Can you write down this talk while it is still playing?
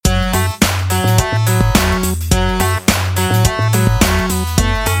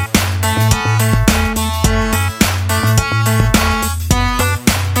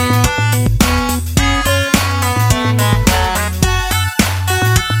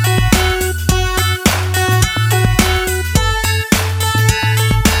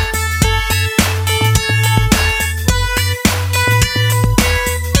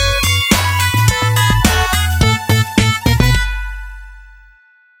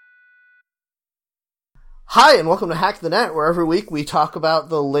Hi, and welcome to Hack the Net, where every week we talk about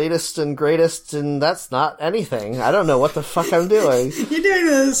the latest and greatest, and that's not anything. I don't know what the fuck I'm doing. You're doing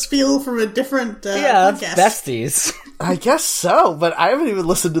a spiel from a different podcast. Besties. I guess so, but I haven't even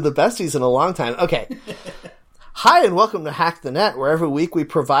listened to the Besties in a long time. Okay. Hi, and welcome to Hack the Net, where every week we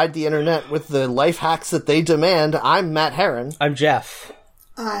provide the internet with the life hacks that they demand. I'm Matt Herron. I'm Jeff.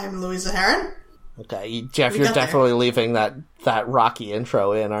 I'm Louisa Herron. Okay, Jeff, you're definitely leaving that Rocky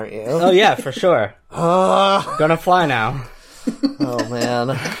intro in, aren't you? Oh yeah, for sure. Gonna fly now. Oh,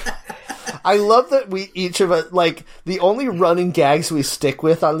 man. I love that we each of us, like, the only running gags we stick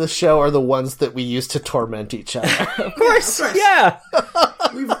with on this show are the ones that we use to torment each other. Of course. Yeah.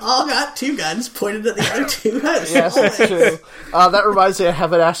 We've all got two guns pointed at the other two hosts. Yes, that's true. That reminds me, I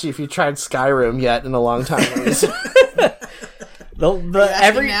haven't asked you if you tried Skyrim yet in a long time.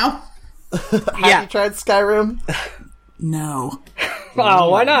 Now? Have you tried Skyrim? No. Oh,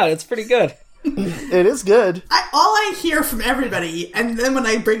 why not? It's pretty good. It is good. All I hear from everybody, and then when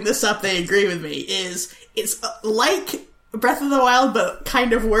I bring this up, they agree with me, is it's like Breath of the Wild, but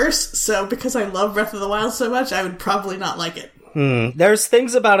kind of worse. So because I love Breath of the Wild so much, I would probably not like it. There's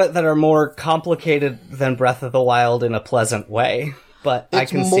things about it that are more complicated than Breath of the Wild in a pleasant way, but I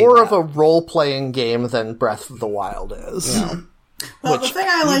can see It's more that. of a role-playing game than Breath of the Wild is. Yeah. Well, the thing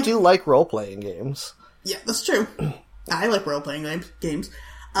I like... You do like role-playing games. Yeah, that's true. I like role-playing games.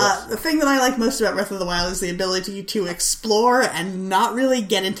 The thing that I like most about Breath of the Wild is the ability to explore and not really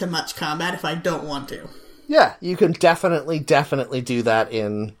get into much combat if I don't want to. Yeah, you can definitely do that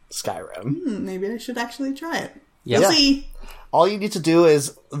in Skyrim. Maybe I should actually try it. Yeah. We'll see. All you need to do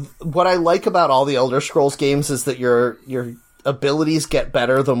is... What I like about all the Elder Scrolls games is that your abilities get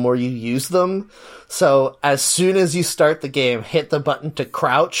better the more you use them. So as soon as you start the game, hit the button to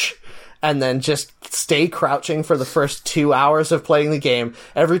crouch, and then just stay crouching for the first 2 hours of playing the game.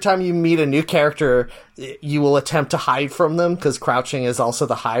 Every time you meet a new character, you will attempt to hide from them, because crouching is also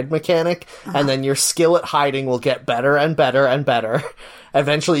the hide mechanic, and then your skill at hiding will get better and better and better.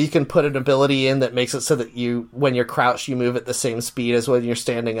 Eventually you can put an ability in that makes it so that when you're crouched, you move at the same speed as when you're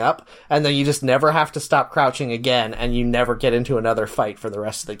standing up, and then you just never have to stop crouching again, and you never get into another fight for the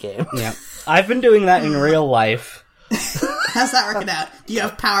rest of the game. Yeah. I've been doing that in real life. How's that working out? Do you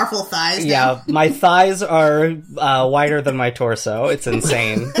have powerful thighs now? Yeah, my thighs are wider than my torso. It's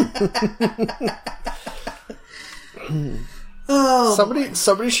insane. Oh,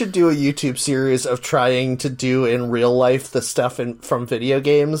 Somebody should do a YouTube series of trying to do in real life the stuff from video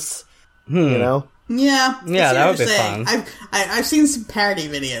games. You know? Yeah. Yeah, that would be fun. I've seen some parody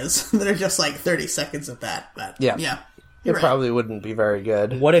videos that are just like 30 seconds of that, but yeah. It probably wouldn't be very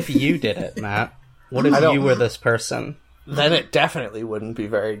good. What if you did it, Matt? What if you were this person? Then it definitely wouldn't be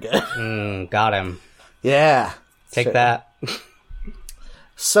very good. Got him. Yeah. Take that.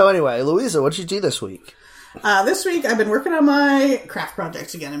 So anyway, Louisa, what'd you do this week? This week I've been working on my craft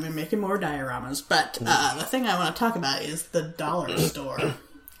projects again. I've been making more dioramas, but the thing I want to talk about is the dollar store.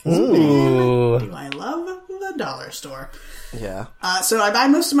 Ooh. Do I love the dollar store? Yeah. So I buy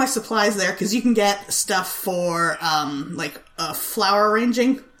most of my supplies there because you can get stuff for flower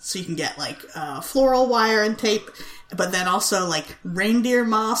arranging. So you can get like floral wire and tape, but then also like reindeer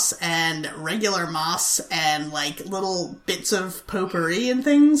moss and regular moss and like little bits of potpourri and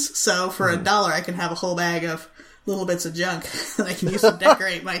things. So for $1, I can have a whole bag of little bits of junk that I can use to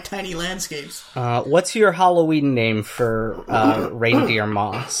decorate my tiny landscapes. What's your Halloween name for reindeer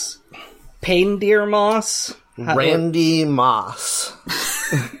moss? Paindeer moss? Randy Moss.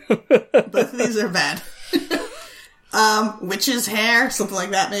 Both of these are bad. Witch's hair, something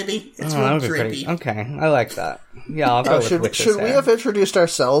like that, maybe. It's real drapey. Okay, I like that. Yeah, I'll go with witch's hair. Should we have introduced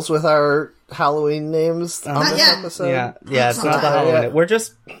ourselves with our Halloween names on this yet. episode? Yeah, it's not the Halloween.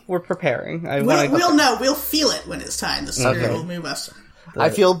 We're preparing. We'll know. We'll feel it when it's time. The spirit will move us. I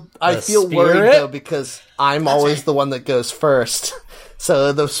feel worried though, because I'm always the one that goes first.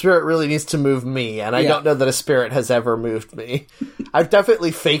 So the spirit really needs to move me, and I don't know that a spirit has ever moved me. I've definitely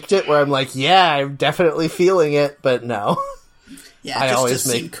faked it where I'm like, yeah, I'm definitely feeling it, but no. Yeah, just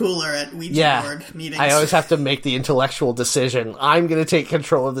seem cooler at Ouija board meetings. I always have to make the intellectual decision. I'm going to take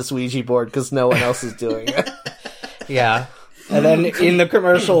control of this Ouija board because no one else is doing it. Yeah. And then in the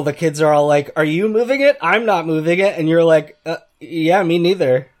commercial, the kids are all like, are you moving it? I'm not moving it. And you're like, yeah, me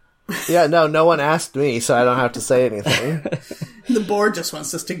neither. Yeah, no one asked me, so I don't have to say anything. The board just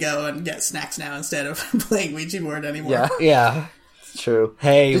wants us to go and get snacks now instead of playing Ouija board anymore. Yeah. It's true.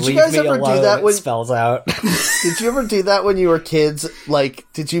 Hey, did leave you guys me ever alone, do that it when... spells out. Did you ever do that when you were kids? Like,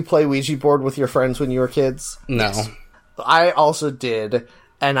 did you play Ouija board with your friends when you were kids? No. Yes. I also did,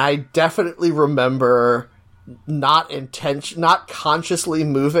 and I definitely remember not consciously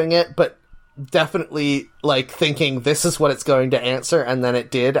moving it, but definitely, like, thinking this is what it's going to answer, and then it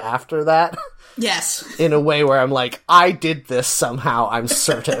did after that. Yes. In a way where I'm like, I did this somehow, I'm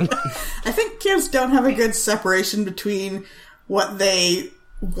certain. I think kids don't have a good separation between what they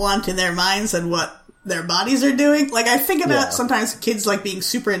want in their minds and what their bodies are doing. Like, I think about sometimes kids, like, being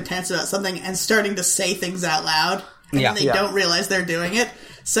super intense about something and starting to say things out loud, and then they don't realize they're doing it.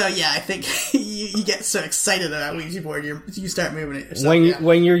 So, yeah, I think you get so excited about Ouija board, you start moving it yourself.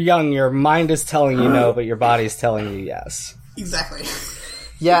 When you're young, your mind is telling you no, but your body's telling you yes. Exactly.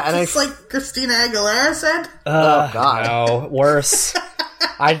 Yeah, and it's like Christina Aguilera said. Oh, God. No, worse.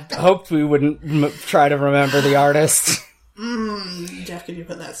 I hoped we wouldn't try to remember the artist. Jeff, can you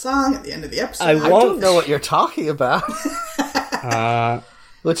put that song at the end of the episode? I won't. I don't know what you're talking about.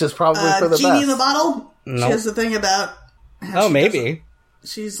 Which is probably for the Genie best. in the Bottle? Nope. She has the thing about... Oh, maybe.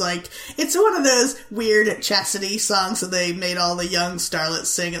 She's like... It's one of those weird chastity songs that they made all the young starlets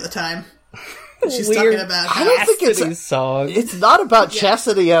sing at the time. She's Weird talking about... I don't think Chastity song. It's not about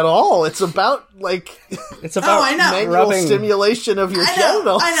chastity at all. It's about, like... It's about I know. manual rubbing. stimulation of your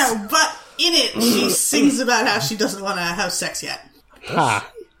genitals. I know, but in it, she sings about how she doesn't want to have sex yet.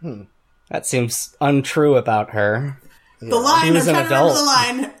 Ha. That seems untrue about her. The line, She was I'm an trying to remember adult.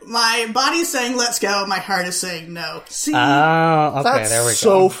 the line, my body's saying let's go, my heart is saying no. See? Oh, okay, That's there we go.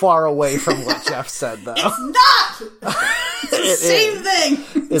 so far away from what Jeff said, though. It's not! It's the same thing.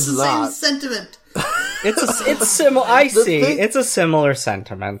 It's the not. same sentiment. It's similar. I see. thing- It's a similar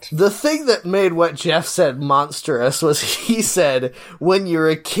sentiment. The thing that made what Jeff said monstrous was he said, when you're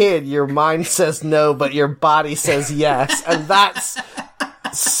a kid, your mind says no, but your body says yes. And that's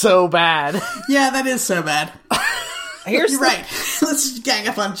so bad. Yeah, that is so bad. Here's You're the- right. Let's gang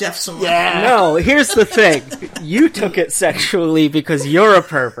up on Jeff some more. Yeah. No, here's the thing. You took it sexually because you're a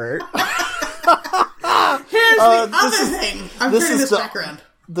pervert. Here's the other thing. I'm this turning is this the- back around.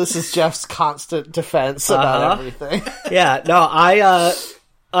 This is Jeff's constant defense about everything. Yeah, no, I,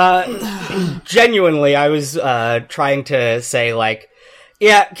 genuinely, I was, trying to say, like,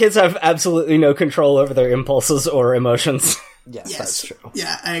 yeah, kids have absolutely no control over their impulses or emotions. Yes, that's true.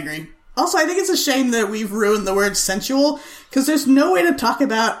 Yeah, I agree. Also, I think it's a shame that we've ruined the word sensual, because there's no way to talk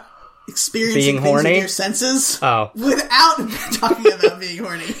about experiencing Being things horny? with your senses without talking about being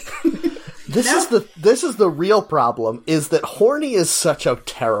horny. This is the real problem, is that horny is such a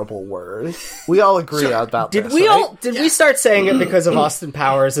terrible word. We all agree about Did this, we right? we start saying it because of Austin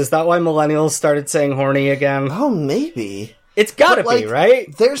Powers? Is that why millennials started saying horny again? Oh, maybe. It's gotta But, be,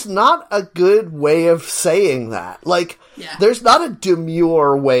 right? There's not a good way of saying that. Like, Yeah. there's not a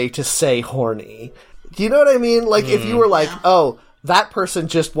demure way to say horny. Do you know what I mean? Like, if you were like, oh, that person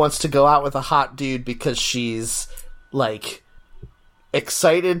just wants to go out with a hot dude because she's, like,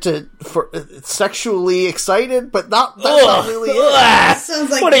 sexually excited, but that's not really it.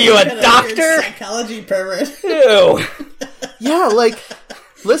 Sounds like What are you, a kind of doctor? weird psychology pervert. Ew. Yeah, like,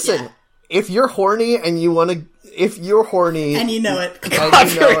 listen, if you're horny and you want to, if you're horny And you know it. and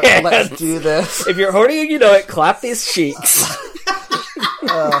you know your it, hands. let's do this. If you're horny and you know it, clap these cheeks.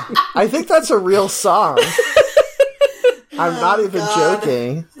 I think that's a real song. I'm not even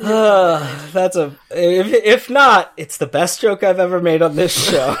joking. That's a. If not, it's the best joke I've ever made on this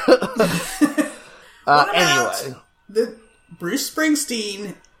show. Anyway. Bruce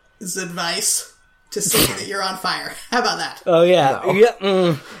Springsteen's advice to say that you're on fire. How about that? Oh yeah, No.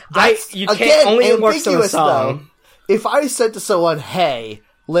 yeah. You can't Again, only it works in a ambiguous, song. though. If I said to someone, hey,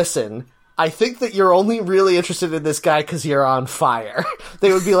 listen, I think that you're only really interested in this guy because you're on fire,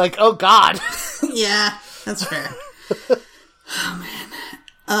 they would be like, oh god. Yeah, that's fair. Oh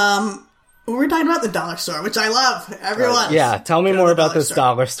man. We're talking about the dollar store, which I love. Everyone. Yeah, tell me Go to more the about this store.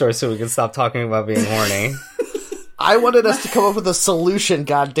 dollar store so we can stop talking about being horny. I wanted us to come up with a solution,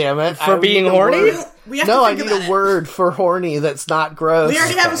 goddammit. For being horny? We have No, to I think need about a word for horny that's not gross. We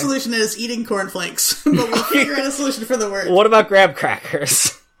already have a solution, and it's eating cornflakes. But we'll figure out a solution for the word. What about graham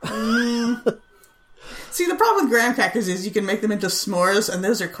crackers? See, the problem with graham crackers is you can make them into s'mores, and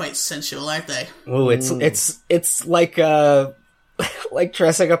those are quite sensual, aren't they? Ooh, it's like like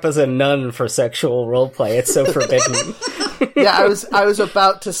dressing up as a nun for sexual roleplay. It's so forbidden. Yeah, I was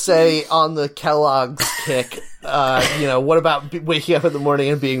about to say on the Kellogg's kick, what about waking up in the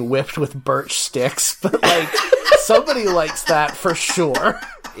morning and being whipped with birch sticks? But, like, somebody likes that for sure.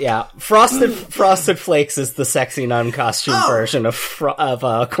 Yeah, Frosted Flakes is the sexy nun costume version of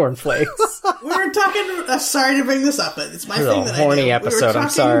cornflakes. We were talking. Sorry to bring this up, but it's my This is thing a that horny I do. episode. We were I'm talking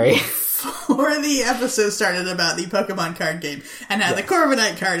sorry. Before the episode started about the Pokemon card game and how the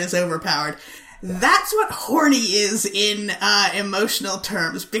Corviknight card is overpowered. That's what horny is in emotional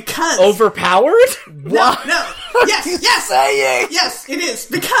terms, because Overpowered? no, yes, saying? yes, it is,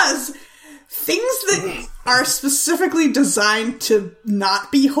 because things that are specifically designed to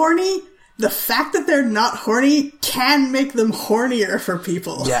not be horny, the fact that they're not horny can make them hornier for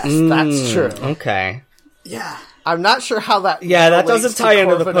people. Yes, that's true. Okay. Yeah. I'm not sure how that. Yeah, that relates doesn't to tie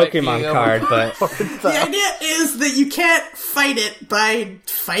into the Corviknight Pokemon being card, but The idea is that you can't fight it by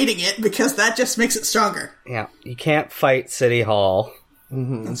fighting it, because that just makes it stronger. yeah, you can't fight City Hall.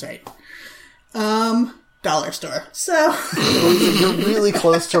 That's right. Dollar store. So You're really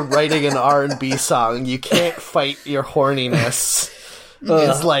close to writing an R&B song. You can't fight your horniness.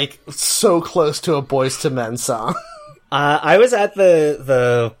 It's like so close to a Boys to Men song. I was at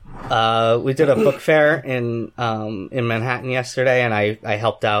the we did a book fair in Manhattan yesterday, and I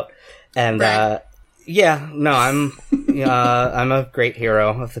helped out. And Right. I'm a great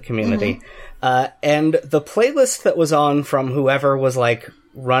hero of the community. And the playlist that was on from whoever was like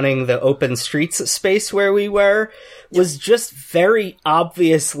running the open streets space where we were was just very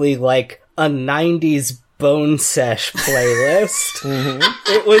obviously like a 90s Bone Sesh playlist.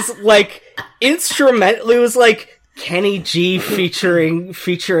 It was like instrumental. It was like Kenny G featuring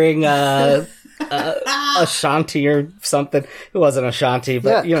Ashanti or something. It wasn't Ashanti,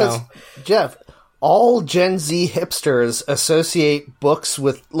 but you know. Jeff, all Gen Z hipsters associate books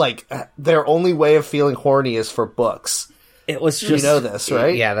with, like, their only way of feeling horny is for books. It was just, you know this,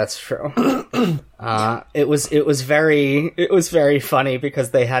 right? Yeah, that's true. It was very funny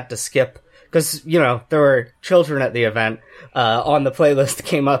because they had to skip, because, you know, there were children at the event. On the playlist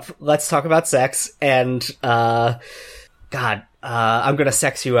came up, let's talk about sex, and, I'm gonna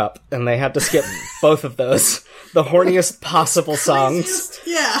sex you up. And they had to skip both of those. The horniest possible songs.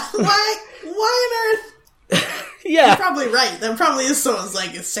 yeah. Why on earth? Yeah. You're probably right. That probably is someone's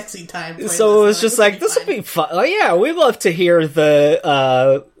like a sexy time. playlist. So it was just like, this this will be fun. Like, yeah, we'd love to hear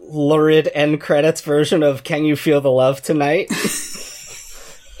the, lurid end credits version of Can You Feel the Love Tonight? Is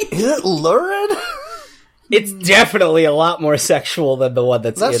it lurid? It's definitely a lot more sexual than the one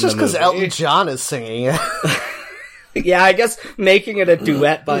that's in That's just the movie. because Elton John is singing it. Yeah, I guess making it a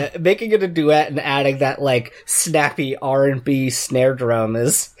duet and adding that like snappy R&B snare drum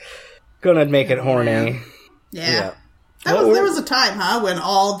is gonna make it horny. Yeah. There was a time, when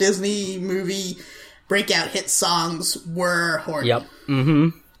all Disney movie breakout hit songs were horny. Yep. Mm-hmm.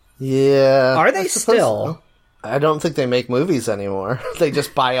 Yeah. Are they still? So. I don't think they make movies anymore. They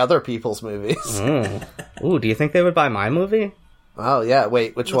just buy other people's movies. Ooh, do you think they would buy my movie? Oh, yeah.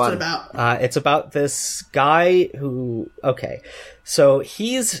 Wait, which What's one? it about? It's about this guy who... Okay, so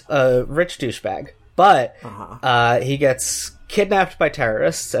he's a rich douchebag, but he gets kidnapped by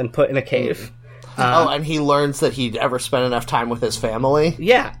terrorists and put in a cave. And he learns that he'd ever spent enough time with his family?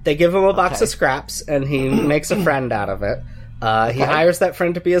 Yeah, they give him a box of scraps, and he makes a friend out of it. He hires that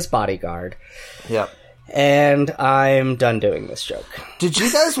friend to be his bodyguard. Yep. And I'm done doing this joke. Did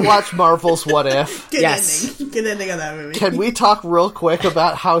you guys watch Marvel's What If? Good Yes. ending. Good ending of that movie. Can we talk real quick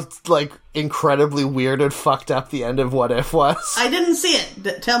about how, like, incredibly weird and fucked up the end of What If was? I didn't see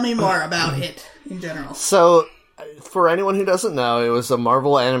it. Tell me more about it in general. So, for anyone who doesn't know, it was a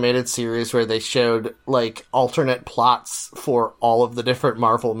Marvel animated series where they showed, like, alternate plots for all of the different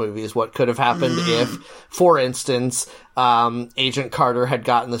Marvel movies. What could have happened if, for instance, Agent Carter had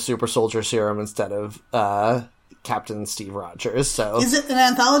gotten the super soldier serum instead of Captain Steve Rogers. So, Is it an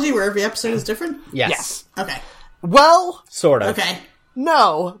anthology where every episode is different? Yes. Okay. Well, Sort of. Okay.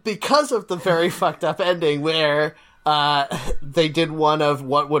 no, because of the very fucked up ending where they did one of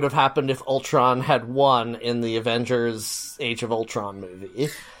what would have happened if Ultron had won in the Avengers Age of Ultron movie.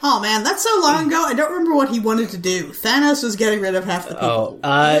 Oh man, that's so long ago. I don't remember what he wanted to do. Thanos was getting rid of half the people.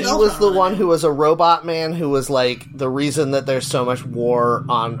 He was the one who was a robot man who was like, the reason that there's so much war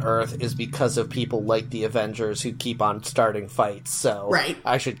on Earth is because of people like the Avengers who keep on starting fights. So Right.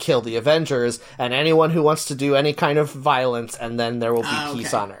 I should kill the Avengers and anyone who wants to do any kind of violence, and then there will be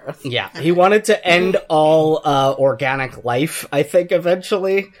peace on Earth. Yeah, he wanted to end all organic life, I think,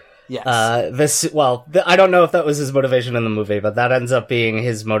 eventually. Yes. I don't know if that was his motivation in the movie, but that ends up being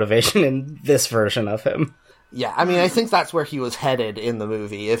his motivation in this version of him. Yeah, I mean, I think that's where he was headed in the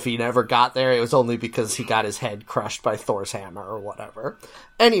movie. If he never got there, it was only because he got his head crushed by Thor's hammer or whatever.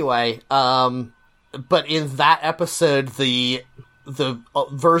 Anyway, but in that episode, the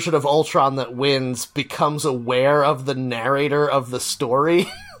version of Ultron that wins becomes aware of the narrator of the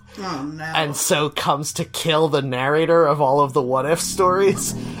story. Oh no. And so comes to kill the narrator of all of the What If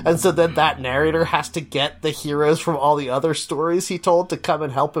stories. And so then that narrator has to get the heroes from all the other stories he told to come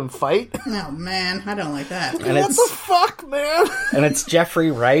and help him fight. Oh man, I don't like that. And What the fuck, man? And it's Jeffrey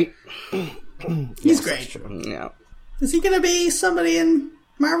Wright. He's great. Yeah. Is he gonna be somebody in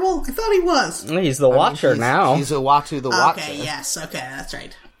Marvel? I thought he was. He's the Watcher now. He's Uatu the Watcher. Okay, yes, okay, that's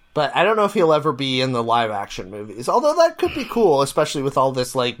right. But I don't know if he'll ever be in the live-action movies. Although that could be cool, especially with all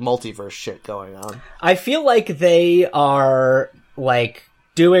this, like, multiverse shit going on. I feel like they are, like,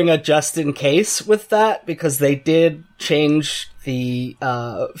 doing a just-in-case with that, because they did change the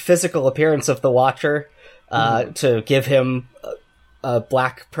physical appearance of the Watcher to give him a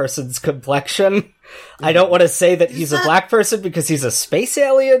black person's complexion. I don't want to say that he's a black person because he's a space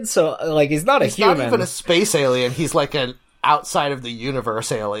alien, so, like, he's not a human. He's not even a space alien. He's like an outside of the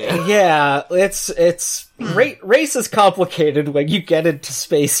universe alien. Yeah, race is complicated when you get into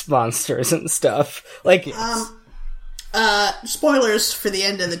space monsters and stuff. Like, spoilers for the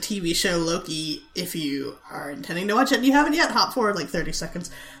end of the TV show Loki, if you are intending to watch it and you haven't yet, hop forward like 30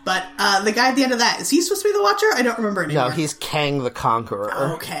 seconds. But the guy at the end of that, is he supposed to be the Watcher? I don't remember anymore. No, he's Kang the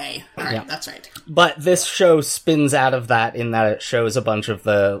Conqueror. Okay. Alright, that's right. but this show spins out of that in that it shows a bunch of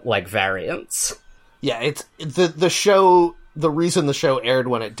the, like, variants. Yeah, it's the show. The reason the show aired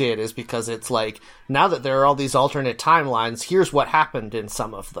when it did is because it's like, now that there are all these alternate timelines, here's what happened in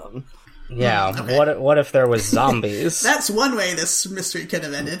some of them. Yeah, Okay. what if there was zombies? That's one way this mystery could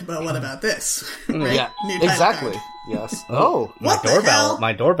have ended, but what about this? Right? Yeah, New time exactly. card. Yes. Oh, What the hell?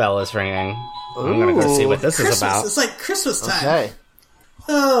 My doorbell is ringing. I'm gonna go see what this is Christmas. about. It's like Christmas time. okay.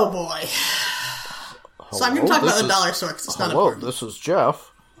 Oh boy. So I'm going to talk about this the is- dollar store because it's not Hello, important. this is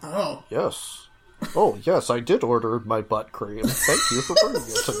Jeff. Oh. Yes. Oh, yes, I did order my butt cream. Thank you for bringing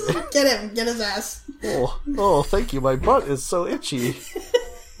it to me. Get him. Get his ass. Oh, thank you. My butt is so itchy.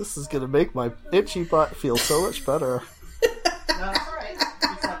 This is going to make my itchy butt feel so much better.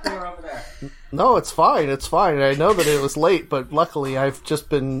 No, it's fine. It's fine. I know that it was late, but luckily I've just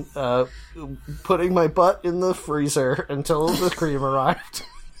been putting my butt in the freezer until the cream arrived.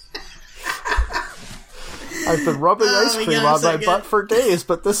 I've been rubbing ice my cream God, on so my good. butt for days,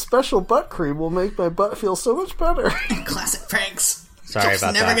 but this special butt cream will make my butt feel so much better. Classic pranks. Sorry Jeff's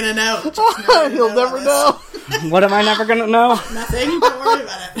about never that. gonna know. Jeff's never gonna He'll know never about know. What am I never gonna know? this. Nothing. Don't worry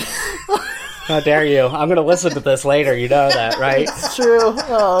about it. How dare you? I'm gonna listen to this later, you know that, right? It's true.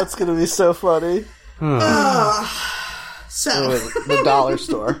 Oh, it's going to be so funny. So, Anyway, the dollar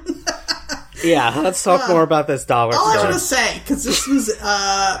store. Yeah, let's talk more about this dollar all I store. want to say, because this was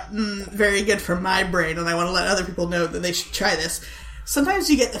very good for my brain, and I want to let other people know that they should try this. Sometimes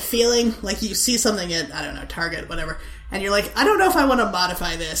you get the feeling like you see something at, I don't know, Target, whatever, and you're like, I don't know if I want to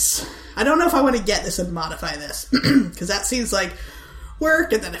modify this. I don't know if I want to get this and modify this. Because that seems like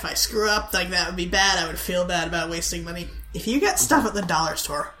work, and then if I screw up, like, that would be bad. I would feel bad about wasting money. If you get stuff at the dollar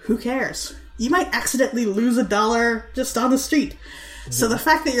store, who cares? You might accidentally lose $1 just on the street. So the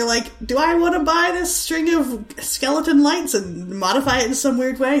fact that you're like, do I want to buy this string of skeleton lights and modify it in some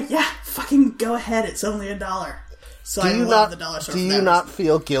weird way? Yeah, fucking go ahead. It's only $1. So I love the dollar store. Do for you that not reason.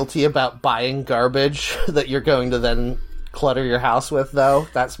 feel guilty about buying garbage that you're going to then clutter your house with, though?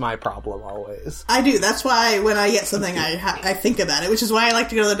 That's my problem always. I do. That's why when I get something, I think about it, which is why I like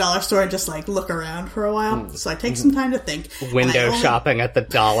to go to the dollar store and just, like, look around for a while. So I take some time to think. And Window I only- shopping at the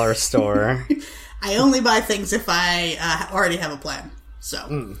dollar store. I only buy things if I already have a plan.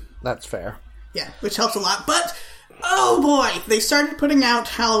 So, That's fair. yeah, which helps a lot. But, oh boy, they started putting out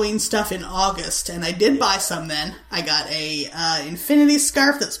Halloween stuff in August, and I did buy some then. I got a infinity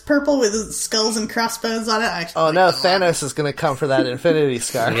scarf that's purple with skulls and crossbones on it. I actually Oh like no, that a lot. Thanos is going to come for that Infinity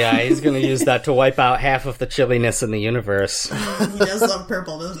Scarf. Yeah, he's gonna use that to wipe out half of the chilliness in the universe. He does love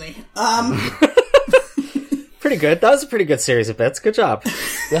purple, doesn't he? Pretty good. That was a pretty good series of bits. Good job.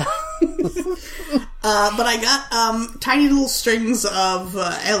 But I got tiny little strings of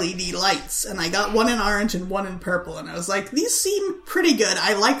LED lights, and I got one in orange and one in purple, and I was like, these seem pretty good.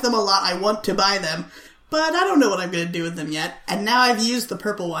 I like them a lot. I want to buy them, but I don't know what I'm going to do with them yet. And now I've used the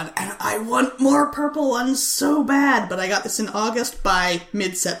purple one, and I want more purple ones so bad. But I got this in August. By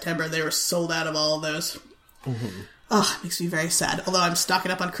mid-September, they were sold out of all of those. Oh, it makes me very sad. Although I'm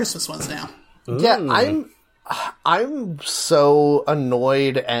stocking up on Christmas ones now. Yeah, I'm so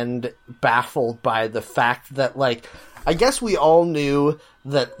annoyed and baffled by the fact that, like, I guess we all knew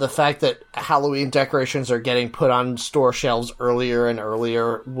that the fact that Halloween decorations are getting put on store shelves earlier and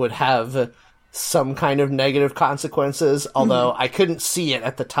earlier would have some kind of negative consequences, although I couldn't see it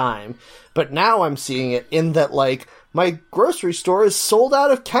at the time. But now I'm seeing it in that, like, my grocery store is sold out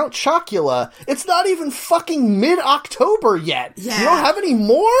of Count Chocula. It's not even fucking mid-October yet. Yeah. You don't have any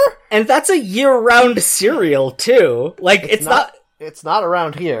more? And that's a year-round cereal, too. Like, it's not... It's not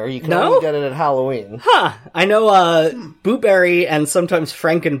around here. You can No? only get it at Halloween. Huh. I know, Blueberry and sometimes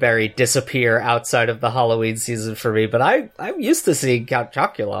Frankenberry disappear outside of the Halloween season for me, but I'm used to seeing Count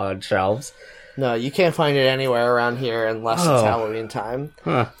Chocula on shelves. No, you can't find it anywhere around here unless it's Oh. Halloween time.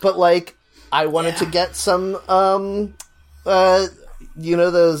 Huh. But, like, I wanted to get some, you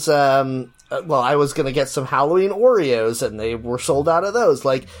know those, well, I was gonna get some Halloween Oreos, and they were sold out of those.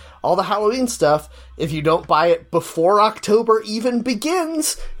 Like, all the Halloween stuff, if you don't buy it before October even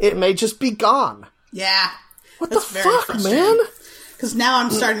begins, it may just be gone. Yeah. What the fuck, man? Because now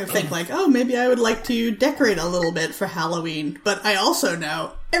I'm starting to think, like, oh, maybe I would like to decorate a little bit for Halloween. But I also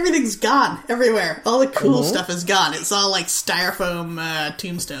know everything's gone everywhere. All the cool stuff is gone. It's all, like, styrofoam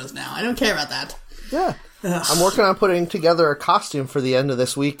tombstones now. I don't care about that. Yeah. Ugh. I'm working on putting together a costume for the end of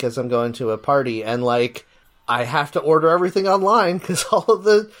this week as I'm going to a party, and, like, I have to order everything online because all of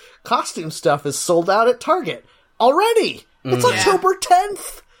the costume stuff is sold out at Target already. It's October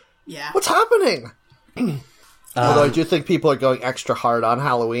 10th. Yeah. What's happening? Although I do think people are going extra hard on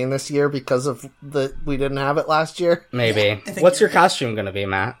Halloween this year because of we didn't have it last year. Maybe. What's your costume going to be,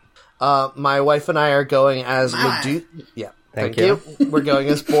 Matt? My wife and I are going as Medusa. Yeah. Thank you. We're going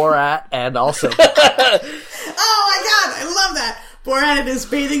as Borat and also... Oh my god, I love that! Borat in his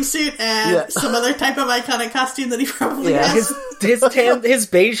bathing suit and some other type of iconic costume that he probably has. His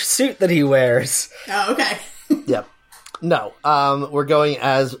beige suit that he wears. Oh, okay. Yep. No, we're going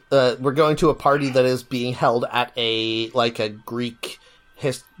to a party that is being held at a Greek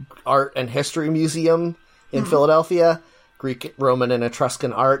art and history museum in Philadelphia, Greek, Roman, and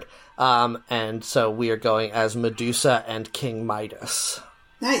Etruscan art, and so we are going as Medusa and King Midas.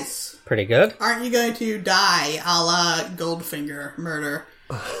 Nice. Pretty good. Aren't you going to die a la Goldfinger murder?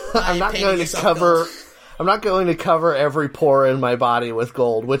 I'm not going to cover every pore in my body with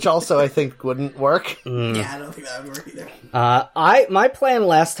gold, which also I think wouldn't work. Yeah, I don't think that would work either. My plan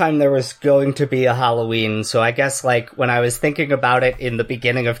last time there was going to be a Halloween, so I guess like when I was thinking about it in the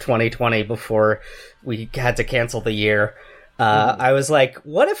beginning of 2020 before we had to cancel the year, I was like,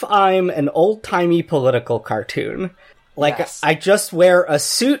 what if I'm an old-timey political cartoon? Like, I just wear a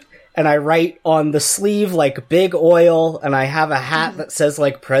suit and I write on the sleeve, like, big oil, and I have a hat that says,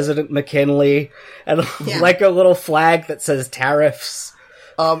 like, President McKinley, and, like, a little flag that says tariffs.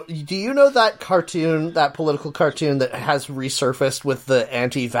 Do you know that cartoon, that political cartoon that has resurfaced with the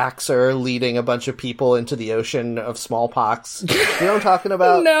anti-vaxxer leading a bunch of people into the ocean of smallpox? You know what I'm talking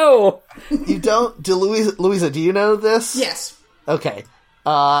about? No! You don't? Louisa, do you know this? Yes. Okay.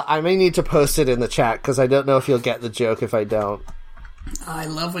 I may need to post it in the chat, because I don't know if you'll get the joke if I don't. I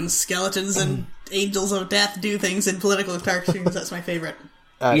love when skeletons and angels of death do things in political cartoons. That's my favorite.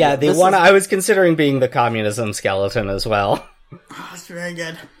 The one I was considering being the communism skeleton as well. Oh, that's very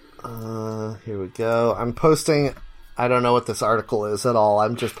good. Here we go. I'm posting... I don't know what this article is at all.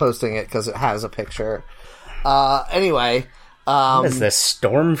 I'm just posting it because it has a picture. Anyway... what is this?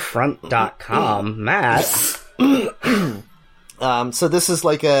 Stormfront.com? Matt? So this is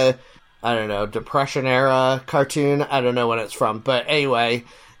like a... I don't know, Depression-era cartoon. I don't know when it's from. But anyway,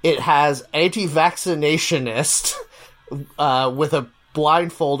 it has anti-vaccinationist with a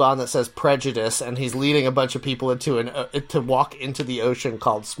blindfold on that says prejudice, and he's leading a bunch of people to walk into the ocean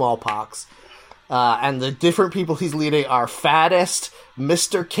called smallpox. And the different people he's leading are faddist,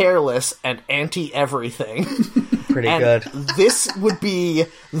 Mr. Careless, and anti-everything. Pretty good. This would be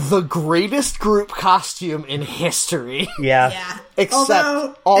the greatest group costume in history. Yeah.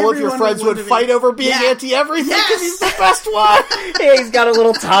 Except all of your friends would fight over being anti-everything because he's the best one. Yeah, he's got a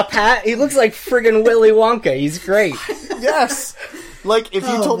little top hat. He looks like friggin' Willy Wonka. He's great. Yes. Like, if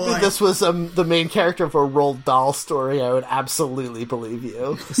you told me this was the main character of a Roald Dahl story, I would absolutely believe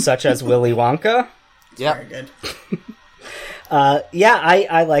you. Such as Willy Wonka? Yeah. Very good.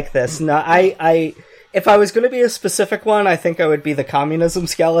 I like this. No, I if I was going to be a specific one, I think I would be the communism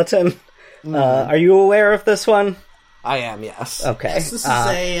skeleton. Are you aware of this one? I am, yes. Okay. Yes, this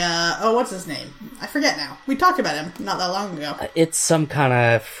is what's his name? I forget now. We talked about him not that long ago. It's some kind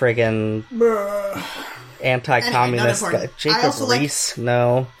of friggin' anti-communist guy. Jacob Reese?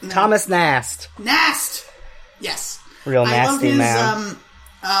 No. Thomas Nast. Nast! Yes. Real nasty man.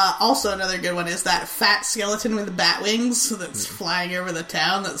 Also another good one is that fat skeleton with the bat wings that's flying over the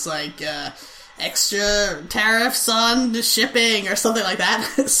town that's like, extra tariffs on the shipping or something like that.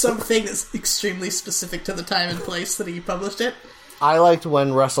 Something that's extremely specific to the time and place that he published it. I liked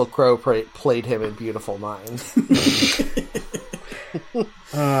when Russell Crowe played him in Beautiful Mind.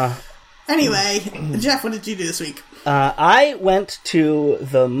 Anyway, Jeff, what did you do this week? I went to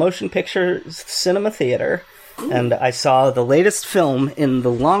the Motion Picture Cinema Theater, and I saw the latest film in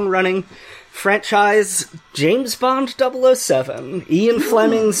the long-running franchise James Bond 007. Ian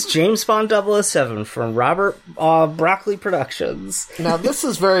Fleming's James Bond 007 from Robert Broccoli Productions. Now, this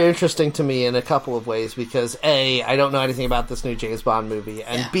is very interesting to me in a couple of ways because A, I don't know anything about this new James Bond movie,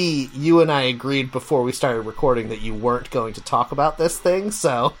 and B, you and I agreed before we started recording that you weren't going to talk about this thing,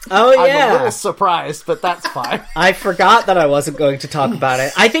 so I'm a little surprised, but that's fine. I forgot that I wasn't going to talk about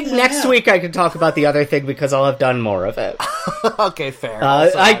it. I think next week I can talk about the other thing because I'll have done more of it. Okay, fair.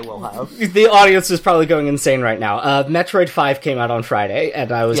 I will have. The audience is probably going insane right now. Metroid 5 came out on Friday,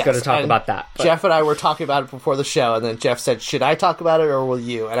 and I was going to talk about that. But... Jeff and I were talking about it before the show, and then Jeff said, should I talk about it or will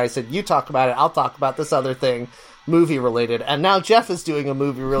you? And I said, you talk about it, I'll talk about this other thing, movie-related. And now Jeff is doing a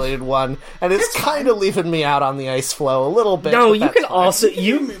movie-related one, and it's kind of leaving me out on the ice flow a little bit. No, you can also...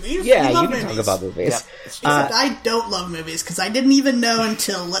 movies. Yeah, you can talk about movies. Yep, except I don't love movies, because I didn't even know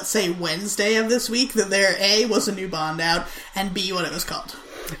until, let's say, Wednesday of this week that there, A, was a new Bond out, and B, what it was called.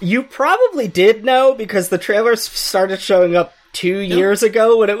 You probably did know because the trailers started showing up 2 years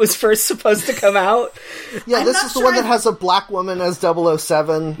ago when it was first supposed to come out. Yeah, this is the one that has a black woman as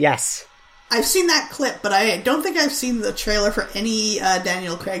 007. Yes. I've seen that clip, but I don't think I've seen the trailer for any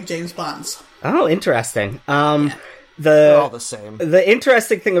Daniel Craig James Bonds. Oh, interesting. They're all the same. The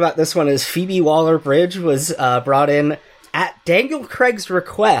interesting thing about this one is Phoebe Waller-Bridge was brought in at Daniel Craig's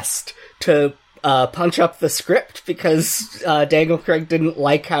request to punch up the script because Daniel Craig didn't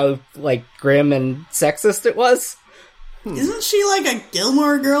like how grim and sexist it was. Isn't she like a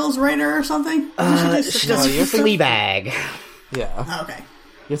Gilmore Girls writer or something? She does Fleabag. Yeah. Oh, okay.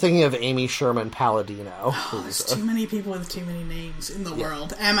 You're thinking of Amy Sherman Palladino. There's too many people with too many names in the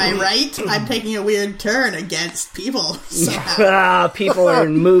world. Am I right? I'm taking a weird turn against people. People are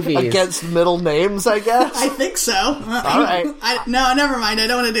in movies. Against middle names, I guess? I think so. All right. No, never mind. I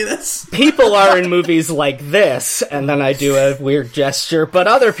don't want to do this. People are in movies like this, and then I do a weird gesture, but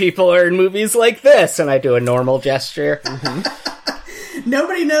other people are in movies like this, and I do a normal gesture.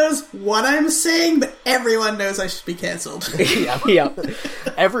 Nobody knows what I'm saying, but everyone knows I should be cancelled. Yeah.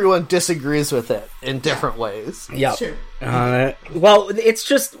 Everyone disagrees with it in different ways. Yeah. Sure. Well, it's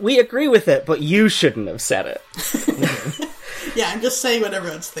just, we agree with it, but you shouldn't have said it. Yeah, I'm just saying what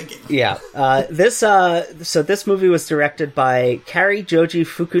everyone's thinking. Yeah. So this movie was directed by Kari Joji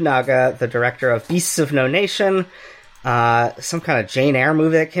Fukunaga, the director of Beasts of No Nation, some kind of Jane Eyre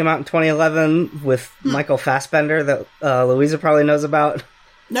movie that came out in 2011 with Michael Fassbender that Louisa probably knows about.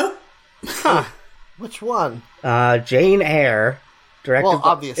 Nope. Huh. Which one? Jane Eyre. Directed well,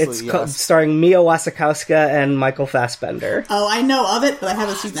 obviously, it's starring Mia Wasikowska and Michael Fassbender. Oh, I know of it, but I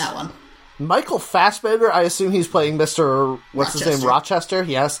haven't seen that one. Michael Fassbender, I assume he's playing Mr. What's his name? Rochester?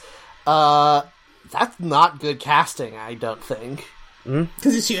 Yes. That's not good casting, I don't think.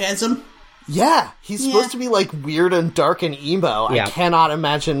 Because he's too handsome? Yeah, he's supposed to be weird and dark and emo. Yeah. I cannot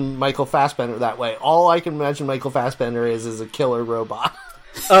imagine Michael Fassbender that way. All I can imagine Michael Fassbender is a killer robot.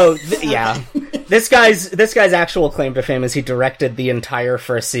 Oh, yeah. This guy's actual claim to fame is he directed the entire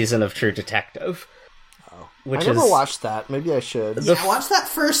first season of True Detective. Oh. I never watched that. Maybe I should. Yeah, watch that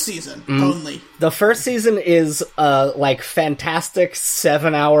first season only. The first season is a fantastic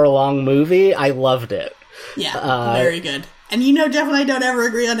 7-hour-long movie. I loved it. Yeah, very good. And Jeff and I don't ever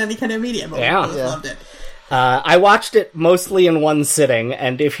agree on any kind of media, but we both loved it. I watched it mostly in one sitting,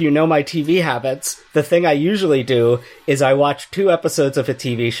 and if you know my TV habits, the thing I usually do is I watch 2 episodes of a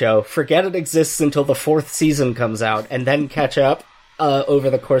TV show, forget it exists until the 4th season comes out, and then catch up over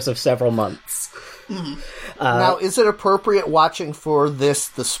the course of several months. Mm-hmm. Now, is it appropriate watching for the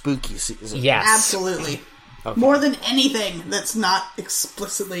spooky season? Yes. Absolutely. Okay. More than anything that's not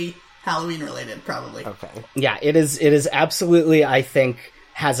explicitly Halloween related, probably. Okay. Yeah, it is absolutely, I think,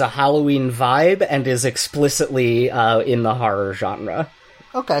 has a Halloween vibe and is explicitly in the horror genre.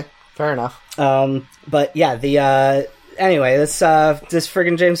 Okay, fair enough. But yeah, anyway, this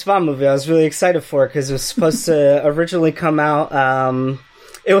friggin' James Bond movie I was really excited for because it was supposed to originally come out.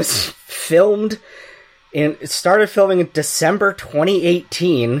 It was filmed it started filming in December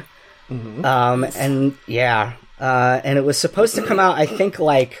 2018. Mm-hmm. And it was supposed to come out, I think,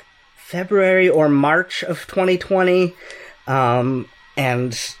 February or March of 2020. And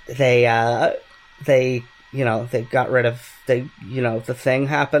they got rid of the thing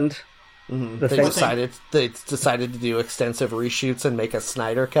happened. Mm-hmm. They decided to do extensive reshoots and make a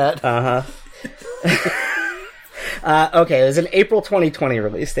Snyder cut. Okay, it was an April 2020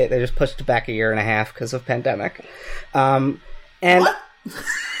 release date. They just pushed it back a year and a half because of pandemic. And what?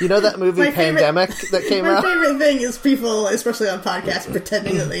 You know that movie Pandemic that came out? My favorite thing is people, especially on podcasts,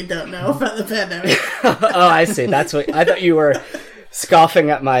 pretending that they don't know about the pandemic. Oh, I see. That's what I thought you were scoffing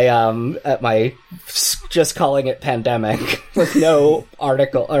at my just calling it Pandemic with no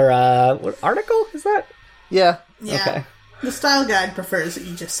article, or, what article is that? Yeah. Yeah. Okay. The style guide prefers that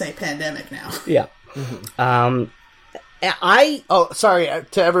you just say Pandemic now. Yeah. Oh, sorry,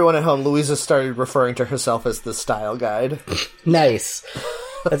 to everyone at home, Louisa started referring to herself as the style guide. Nice.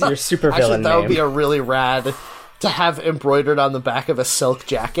 That's your supervillain Actually, that name. would be a really rad to have embroidered on the back of a silk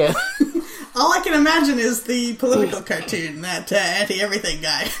jacket. All I can imagine is the political cartoon, that anti-everything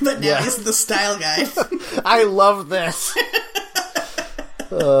guy, but now Yeah. he's the style guide. I love this.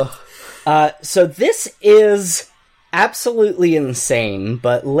 So this is absolutely insane,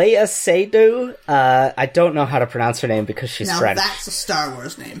 but Leia Seydoux, I don't know how to pronounce her name because she's Now French. that's a Star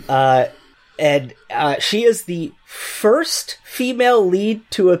Wars name. And she is the first female lead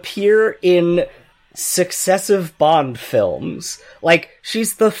to appear in successive Bond films. Like,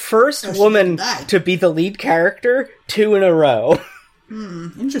 she's the first she woman didn't die. to be the lead character 2 in a row.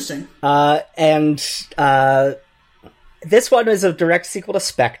 Interesting. And this one is a direct sequel to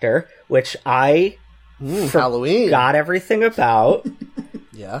Spectre, which I Halloween. got everything about,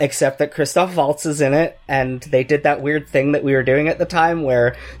 Yeah. except that Christoph Waltz is in it, and they did that weird thing that we were doing at the time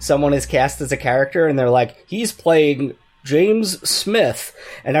where someone is cast as a character and they're like, he's playing James Smith,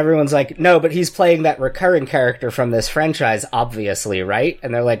 and everyone's like, no, but he's playing that recurring character from this franchise, obviously, right?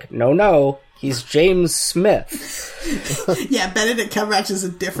 And they're like, no, he's James Smith. Yeah, Benedict Cumberbatch is a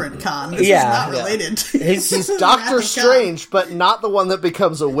different Khan. This Yeah. is not related. He's Doctor Strange, but not the one that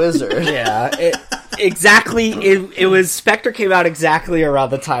becomes a wizard. Yeah, exactly. It was Spectre came out exactly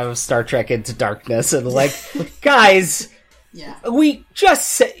around the time of Star Trek Into Darkness, and like, guys, Yeah. we just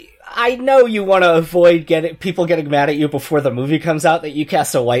say. I know you want to avoid people getting mad at you before the movie comes out that you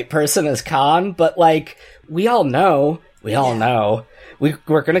cast a white person as Khan, but like, we all know.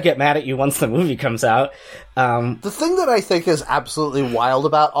 We're gonna get mad at you once the movie comes out. The thing that I think is absolutely wild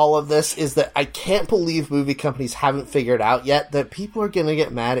about all of this is that I can't believe movie companies haven't figured out yet that people are going to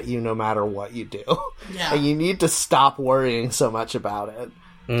get mad at you no matter what you do. Yeah. And you need to stop worrying so much about it.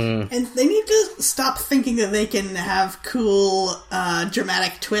 And they need to stop thinking that they can have cool,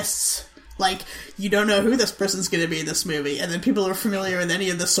 dramatic twists. Like, you don't know who this person's going to be in this movie, and then people who are familiar with any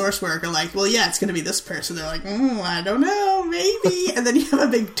of the source work are like, well, yeah, it's going to be this person. They're like, I don't know, maybe. And then you have a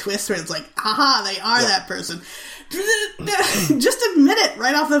big twist where it's like, aha, they are that person. Just admit it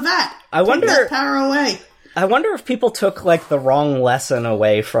right off the bat. I wonder- Take that power away. I wonder if people took, like, the wrong lesson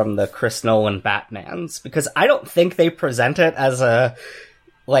away from the Chris Nolan Batmans, because I don't think they present it as a,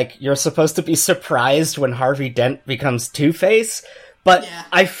 like, you're supposed to be surprised when Harvey Dent becomes Two-Face, but Yeah.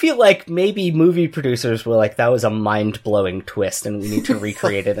 I feel like maybe movie producers were like, that was a mind-blowing twist, and we need to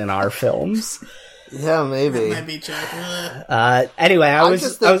recreate it in our films. Yeah, maybe. Might be true. Ugh. Anyway, I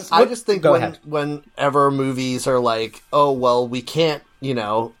just think go ahead. whenever movies are like, oh, well, we can't,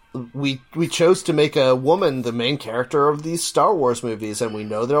 we chose to make a woman the main character of these Star Wars movies, and we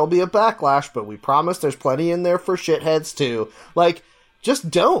know there'll be a backlash, but we promise there's plenty in there for shitheads too. Like,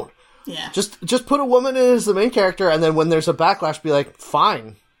 just don't. Yeah. Just put a woman in as the main character, and then when there's a backlash, be like,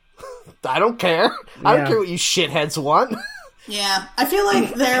 fine. I don't care. I Yeah. don't care what you shitheads want. Yeah, I feel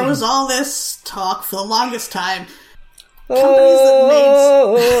like there was all this talk for the longest time. Companies that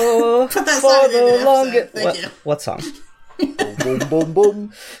made... Put that song in the episode. Thank you. What song? Boom, boom,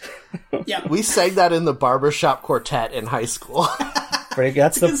 boom. Yeah. We sang that in the barbershop quartet in high school.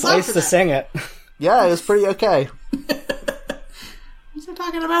 That's the good song place for to that. sing it. Yeah, it was pretty okay. What's he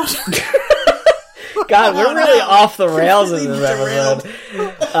talking about? God, we're really off the rails in Completely this derailed.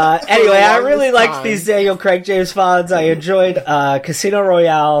 episode. Anyway, I really longest liked time. these Daniel Craig James Bonds. I enjoyed Casino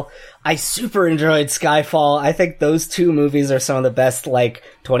Royale. I super enjoyed Skyfall. I think those two movies are some of the best,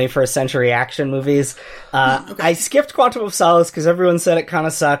 21st century action movies. I skipped Quantum of Solace because everyone said it kind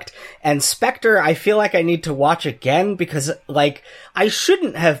of sucked. And Spectre, I feel like I need to watch again because, I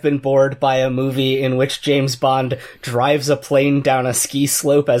shouldn't have been bored by a movie in which James Bond drives a plane down a ski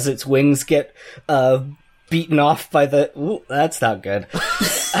slope as its wings get, beaten off by the... Ooh, that's not good.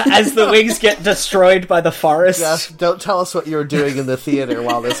 As the wings get destroyed by the forest. Jeff, don't tell us what you were doing in the theater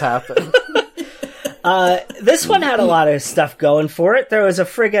while this happened. This one had a lot of stuff going for it. There was a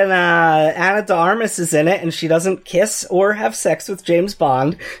friggin' Anna de Armas is in it, and she doesn't kiss or have sex with James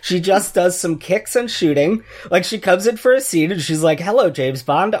Bond. She just does some kicks and shooting. She comes in for a scene, and she's like, hello, James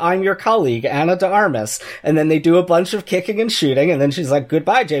Bond, I'm your colleague, Anna de Armas. And then they do a bunch of kicking and shooting, and then she's like,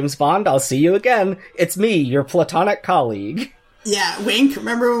 goodbye, James Bond, I'll see you again. It's me, your platonic colleague. Yeah, wink.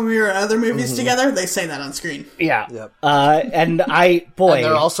 Remember when we were in other movies together? They say that on screen. Yeah. Yep. And boy. And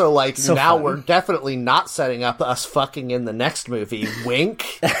they're also like, so now fun. we're definitely not setting up us fucking in the next movie.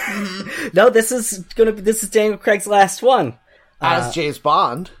 Wink. No, this is Daniel Craig's last one. as James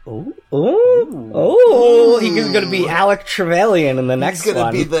Bond. He's going to be Alec Trevelyan in the next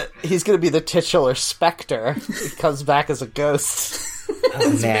one. He's going to be the titular Spectre. He comes back as a ghost.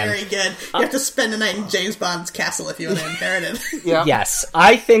 It's very good. You have to spend a night in James Bond's castle if you want to inherit it. Yeah. Yes,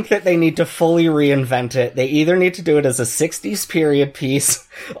 I think that they need to fully reinvent it. They either need to do it as a 60s period piece,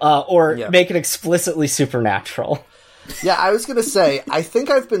 or make it explicitly supernatural. Yeah, I was going to say, I think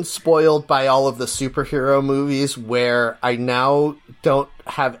I've been spoiled by all of the superhero movies where I now don't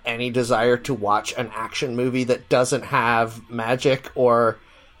have any desire to watch an action movie that doesn't have magic or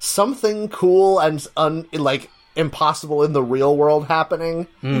something cool and impossible in the real world happening.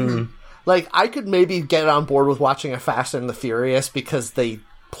 Mm-hmm. Like, I could maybe get on board with watching a Fast and the Furious because they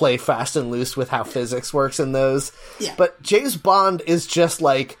play fast and loose with how physics works in those. Yeah. But James Bond is just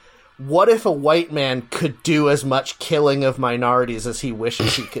like, what if a white man could do as much killing of minorities as he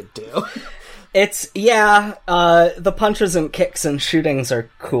wishes he could do? The punches and kicks and shootings are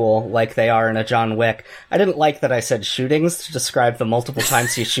cool, like they are in a John Wick. I didn't like that I said shootings to describe the multiple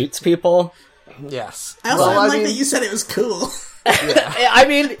times he shoots people. Yes. I also didn't like that you said it was cool. Yeah. I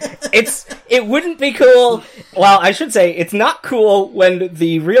mean, it wouldn't be cool. Well, I should say it's not cool when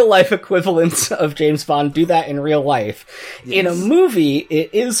the real life equivalents of James Bond do that in real life. Yes. In a movie, it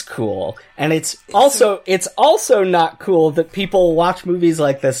is cool, and it's also not cool that people watch movies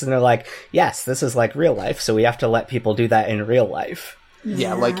like this and they're like, "Yes, this is like real life, so we have to let people do that in real life."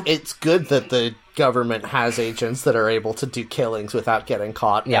 Yeah, like it's good that the government has agents that are able to do killings without getting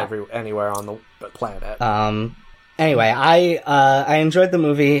caught anywhere on the planet. Anyway, I enjoyed the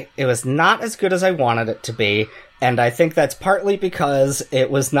movie. It was not as good as I wanted it to be, and I think that's partly because it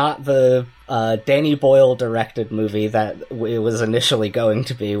was not the Danny Boyle directed movie that it was initially going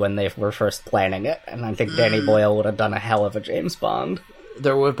to be when they were first planning it, and I think Danny Boyle would have done a hell of a James Bond.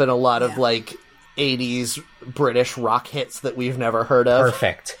 There would have been a lot of, 80s British rock hits that we've never heard of.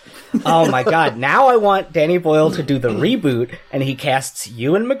 Perfect. Oh my god, now I want Danny Boyle to do the reboot, and he casts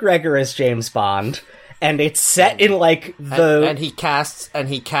Ewan McGregor as James Bond. And it's set in he casts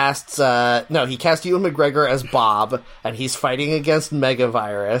Ewan McGregor as Bob, and he's fighting against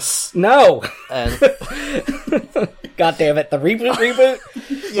Megavirus. No. And God damn it, the reboot?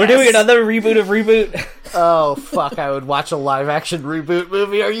 Yes. We're doing another reboot of Reboot. Oh fuck, I would watch a live action reboot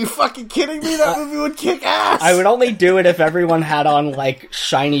movie. Are you fucking kidding me? That movie would kick ass. I would only do it if everyone had on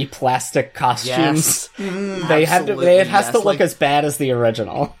shiny plastic costumes. Yes. It has to look as bad as the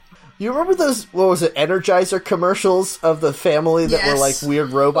original. You remember those, Energizer commercials of the family that were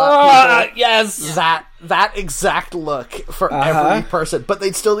weird robot people? Yes! That exact look for every person, but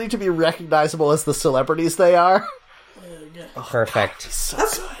they'd still need to be recognizable as the celebrities they are. Perfect.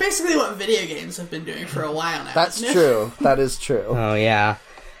 That's basically what video games have been doing for a while now. That's true. That is true. Oh, yeah.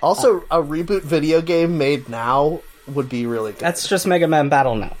 Also, a reboot video game made now would be really good. That's just Mega Man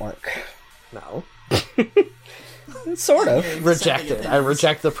Battle Network. No. Sort of. Rejected. I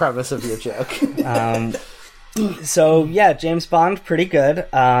reject the premise of your joke. So, yeah, James Bond, pretty good.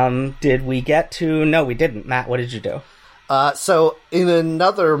 Did we get to... No, we didn't. Matt, what did you do? So, in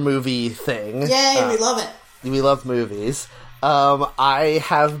another movie thing... Yay, we love it. We love movies. I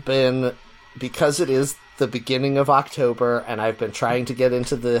have been... Because it is the beginning of October, and I've been trying to get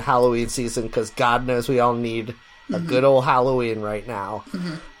into the Halloween season, because God knows we all need a good old Halloween right now.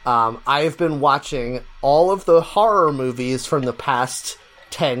 I've been watching all of the horror movies from the past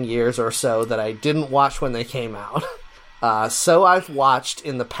 10 years or so that I didn't watch when they came out. So I've watched,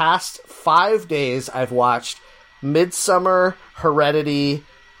 in the past 5 days, I've watched Midsommar, Heredity,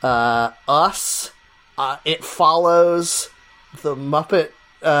 Us, It Follows, The Muppet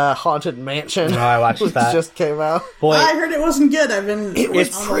Haunted Mansion. Oh, I watched which that. Just came out. Boy, I heard it wasn't good. It was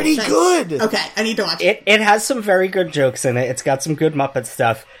pretty good. Okay, I need to watch it. It has some very good jokes in it. It's got some good Muppet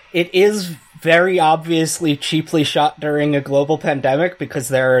stuff. It is very obviously cheaply shot during a global pandemic, because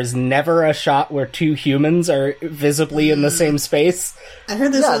there is never a shot where two humans are visibly in the same space. I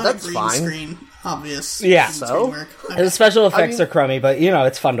heard there's a lot of that's green fine. screen, obvious. Yeah. green So? screen work. Okay. The special effects are crummy, but,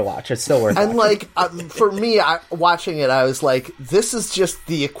 it's fun to watch. It's still worth it. And, for me, watching it, I was like, this is just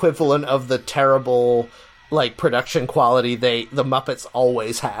the equivalent of the terrible, production quality the Muppets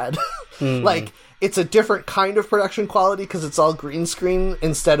always had. It's a different kind of production quality because it's all green screen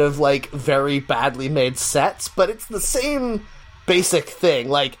instead of, very badly made sets, but it's the same basic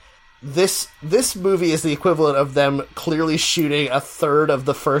thing. This movie is the equivalent of them clearly shooting a third of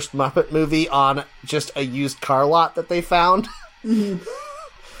the first Muppet movie on just a used car lot that they found.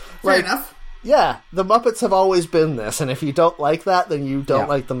 Fair enough. Yeah, the Muppets have always been this, and if you don't like that, then you don't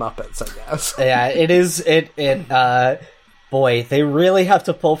like the Muppets, I guess. Yeah, it is. boy, they really have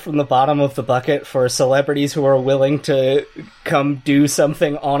to pull from the bottom of the bucket for celebrities who are willing to come do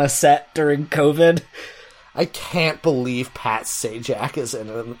something on a set during COVID. I can't believe Pat Sajak is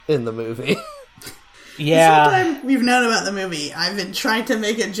in the movie. Yeah. This whole time we've known about the movie, I've been trying to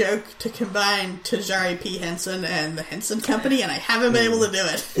make a joke to combine Taraji P. Henson and the Henson Company, and I haven't been able to do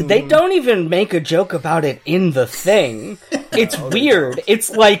it. They don't even make a joke about it in the thing. It's weird. It's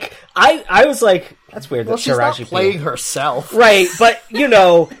like, I was like, that's weird that She's not Taraji playing P. herself. Right, but,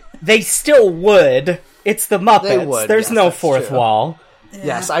 they still would. It's the Muppets. They would, There's yes, no that's fourth true. wall. Yeah.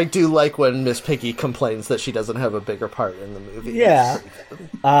 Yes, I do like when Miss Piggy complains that she doesn't have a bigger part in the movie. Yeah.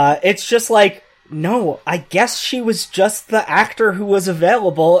 It's just like, no, I guess she was just the actor who was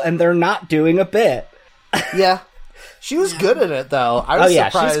available and they're not doing a bit. Yeah. She was good in it, though. I was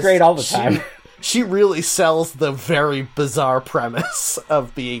surprised. She's great all the time. She really sells the very bizarre premise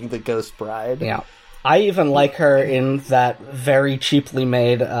of being the Ghost Bride. Yeah. I even like her in that very cheaply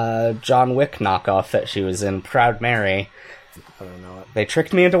made John Wick knockoff that she was in, Proud Mary. I don't know it. They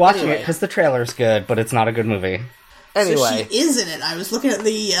tricked me into watching Anyway. it because the trailer's good, but it's not a good movie. Anyway, So she is in it. I was looking at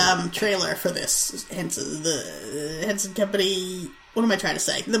the trailer for this the Henson Company. What am I trying to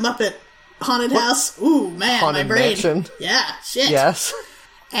say? The Muppet Haunted House. Ooh, man, Haunted my brain. Mansion. Yeah, shit. yes.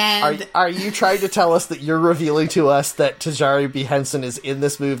 And Are you trying to tell us that you're revealing to us that Taraji P. Henson is in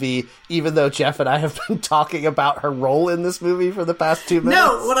this movie, even though Jeff and I have been talking about her role in this movie for the past 2 minutes?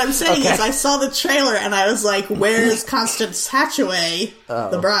 no, what I'm saying Okay. is I saw the trailer and I was like, where's Constance Hatchaway,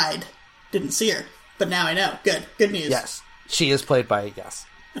 the bride? Didn't see her. But now I know. Good news. Yes. She is played by, yes.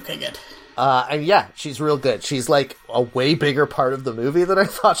 Okay, good. And yeah, she's real good. She's like a way bigger part of the movie than I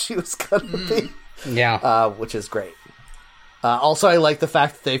thought she was going to be. Yeah. Which is great. Also, I like the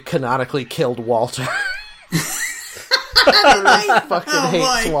fact that they've canonically killed Walter. Fucking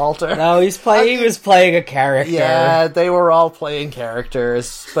hates boy. Walter. No, he was playing a character. Yeah, they were all playing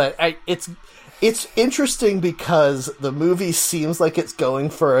characters, but it's interesting because the movie seems like it's going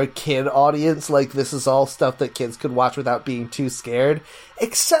for a kid audience, like this is all stuff that kids could watch without being too scared,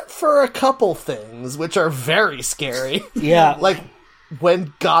 except for a couple things, which are very scary. Yeah. Like, when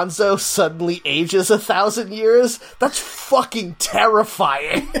Gonzo suddenly ages 1,000 years, that's fucking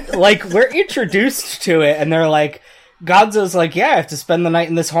terrifying. Like, we're introduced to it, and they're like, Gonzo's like, yeah, I have to spend the night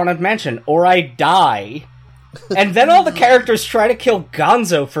in this haunted mansion, or I die. And then all the characters try to kill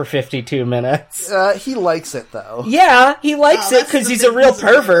Gonzo for 52 minutes. He likes it, though. Yeah, he likes Oh, it that's because the he's thing a real he's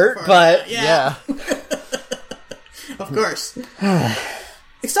looking pervert, for. but... Yeah, Yeah. of course.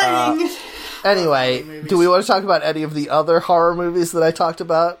 Exciting. Anyway, do we want to talk about any of the other horror movies that I talked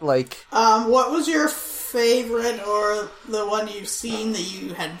about? Like, What was your favorite, or the one you've seen that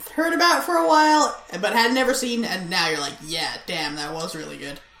you had heard about for a while, but had never seen, and now you're like, yeah, damn, that was really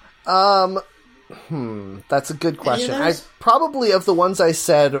good. that's a good question. I those? probably, of the ones I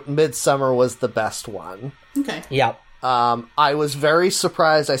said, Midsommar was the best one. Okay. Yeah. I was very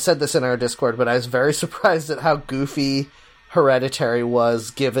surprised, I said this in our Discord, but I was very surprised at how goofy Hereditary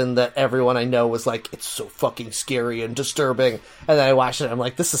was, given that everyone I know was like, it's so fucking scary and disturbing, and then I watched it and I'm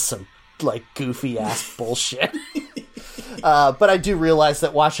like, this is some, like, goofy-ass bullshit. But I do realize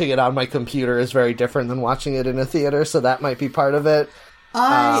that watching it on my computer is very different than watching it in a theater, so that might be part of it.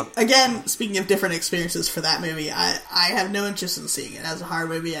 Again, speaking of different experiences for that movie, I have no interest in seeing it as a horror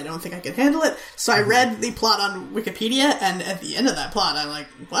movie. I don't think I could handle it. So I read the plot on Wikipedia, and at the end of that plot, I'm like,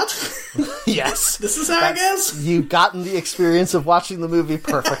 what? Yes. This is how it goes? You've gotten the experience of watching the movie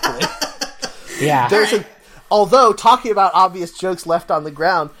perfectly. Yeah. There's although, talking about obvious jokes left on the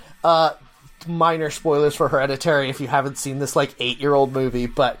ground, minor spoilers for Hereditary if you haven't seen this, like, 8-year-old movie,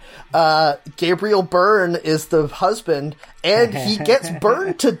 but Gabriel Byrne is the husband, and he gets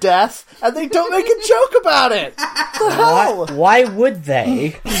burned to death, and they don't make a joke about it! The hell? Why would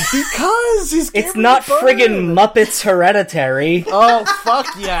they? Because he's It's Gabriel not Byrne. friggin' Muppets Hereditary. Oh, fuck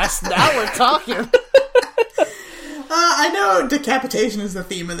yes, now we're talking! I know decapitation is the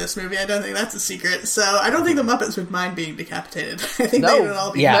theme of this movie. I don't think that's a secret. So I don't think the Muppets would mind being decapitated. I think they would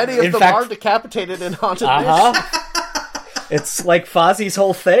all be Yeah. Many of in them fact- are decapitated in Haunted Uh-huh. It's like Fozzie's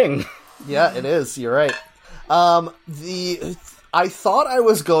whole thing. Yeah, it is. You're right. I thought I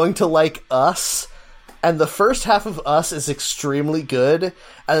was going to like Us, and the first half of Us is extremely good, and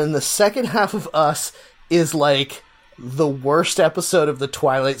then the second half of Us is like the worst episode of The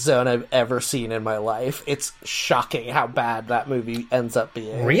Twilight Zone I've ever seen in my life. It's shocking how bad that movie ends up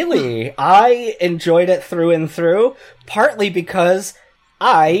being. Really? I enjoyed it through and through, partly because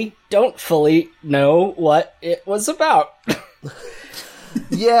I don't fully know what it was about.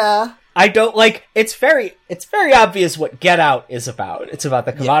 Yeah. I don't like it's very obvious what Get Out is about. It's about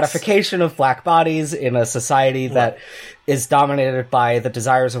the commodification of black bodies in a society that is dominated by the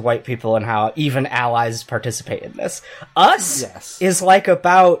desires of white people and how even allies participate in this. Us is like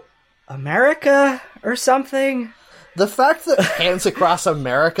about America or something. The fact that Hands Across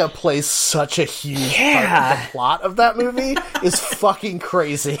America plays such a huge part of the plot of that movie is fucking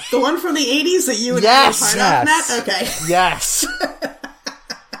crazy. The one from the 80s that you would yes, part of, Matt? Okay. Yes.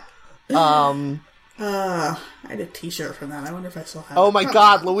 I had a t-shirt from that. I wonder if I still have it. Oh it. my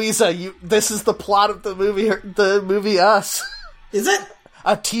god, Louisa, this is the plot of the movie Us. Is it?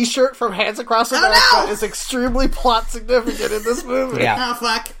 A t-shirt from Hands Across America is extremely plot significant in this movie. Yeah. Oh,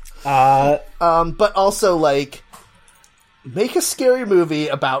 fuck. But also, like, make a scary movie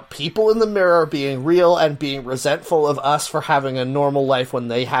about people in the mirror being real and being resentful of us for having a normal life when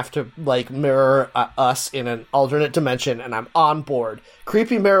they have to, like, mirror us in an alternate dimension, and I'm on board.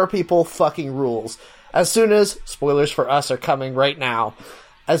 Creepy mirror people fucking rules. As soon as, spoilers for Us are coming right now,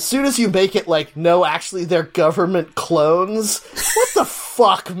 as soon as you make it like, no, actually they're government clones, what the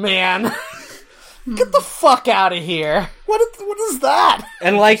fuck, man? Get the fuck out of here. What is that?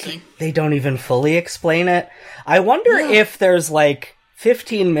 And, like, they don't even fully explain it. I wonder if there's, like,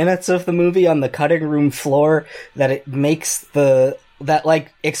 15 minutes of the movie on the cutting room floor that it makes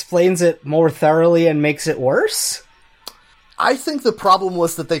explains it more thoroughly and makes it worse? I think the problem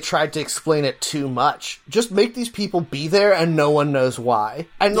was that they tried to explain it too much. Just make these people be there and no one knows why.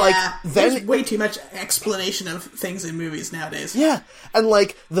 And there's way too much explanation of things in movies nowadays. Yeah, and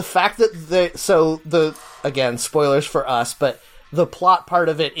like the fact that again, spoilers for Us, but the plot part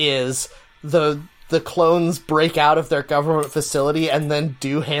of it is the clones break out of their government facility and then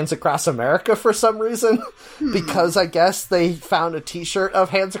do Hands Across America for some reason. Because I guess they found a t-shirt of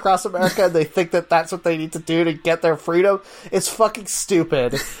Hands Across America and they think that that's what they need to do to get their freedom. It's fucking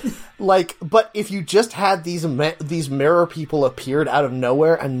stupid. Like, but if you just had these mirror people appeared out of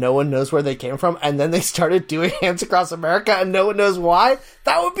nowhere and no one knows where they came from, and then they started doing Hands Across America and no one knows why,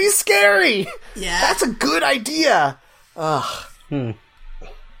 that would be scary. Yeah. That's a good idea. Ugh.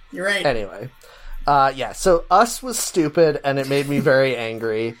 You're right. Anyway. So Us was stupid, and it made me very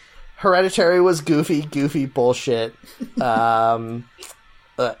angry. Hereditary was goofy bullshit.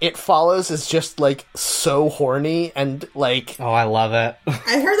 It Follows is just, like, so horny, and, like... Oh, I love it.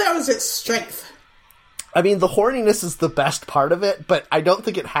 I heard that was its strength. I mean, the horniness is the best part of it, but I don't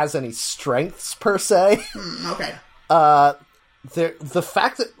think it has any strengths, per se. Okay. The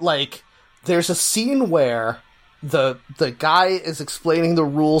fact that, like, there's a scene where... The guy is explaining the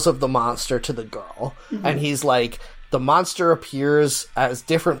rules of the monster to the girl, and he's like, the monster appears as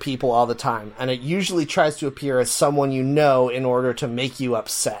different people all the time, and it usually tries to appear as someone you know in order to make you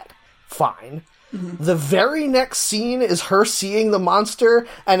upset. Fine. The very next scene is her seeing the monster,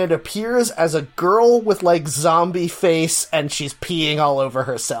 and it appears as a girl with, like, zombie face, and she's peeing all over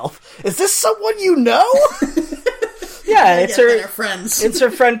herself. Is this someone you know? Yeah, it's her friends. It's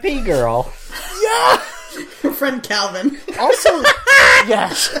her friend P-Girl. Yeah! Her friend Calvin. Also,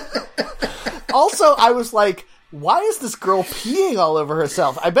 yes. Also, I was like, why is this girl peeing all over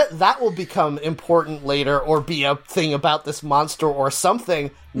herself? I bet that will become important later or be a thing about this monster or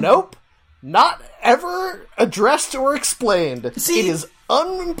something. Nope. Not ever addressed or explained. See, it is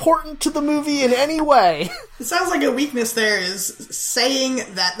unimportant to the movie in any way. It sounds like a weakness there is saying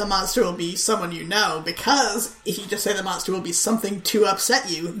that the monster will be someone you know, because if you just say the monster will be something to upset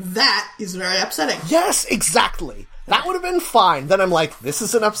you, that is very upsetting. Yes, exactly. That would have been fine. Then I'm like, this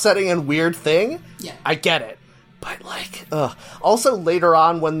is an upsetting and weird thing? Yeah. I get it. But, like, also later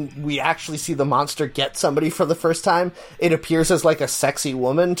on when we actually see the monster get somebody for the first time, it appears as, like, a sexy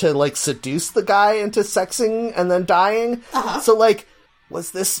woman to, like, seduce the guy into sexing and then dying. So, like, was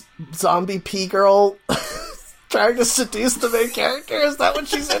this zombie P-Girl trying to seduce the main character? Is that what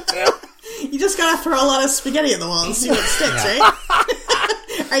she's into? You just gotta throw a lot of spaghetti at the wall and see what sticks, right?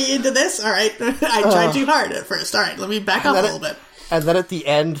 Are you into this? Alright. I tried too hard at first. Alright, let me back up a little bit. And then at the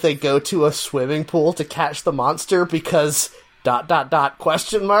end, they go to a swimming pool to catch the monster because... ...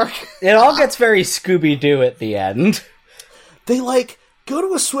 question mark? It all gets very Scooby-Doo at the end. They, like, go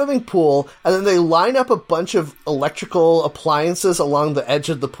to a swimming pool, and then they line up a bunch of electrical appliances along the edge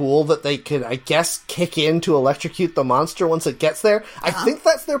of the pool that they can, I guess, kick in to electrocute the monster once it gets there. I think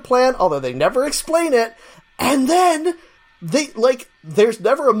that's their plan, although they never explain it. And then... there's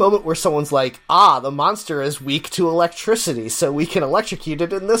never a moment where someone's like, the monster is weak to electricity, so we can electrocute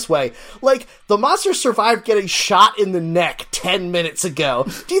it in this way. Like, the monster survived getting shot in the neck 10 minutes ago.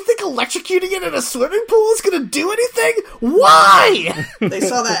 Do you think electrocuting it in a swimming pool is gonna do anything? Why? They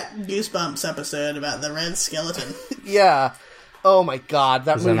saw that Goosebumps episode about the red skeleton. Yeah. Oh my god,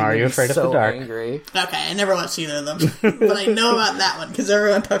 that movie then Are made You me Afraid of so the Dark? angry. Okay, I never watched either of them, but I know about that one because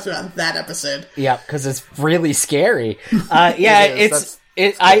everyone talks about that episode. Yeah, because it's really scary. Yeah, It is.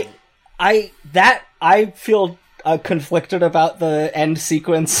 I feel conflicted about the end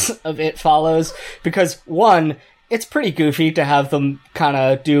sequence of It Follows because one, it's pretty goofy to have them kind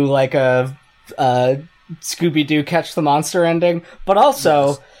of do like a Scooby-Doo Catch the Monster ending, but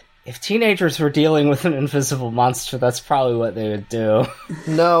also, if teenagers were dealing with an invisible monster, that's probably what they would do.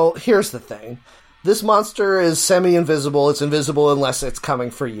 No, here's the thing. This monster is semi-invisible. It's invisible unless it's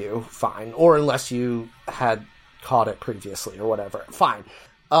coming for you. Fine. Or unless you had caught it previously or whatever. Fine.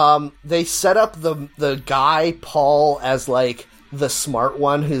 They set up the guy, Paul, as, like, the smart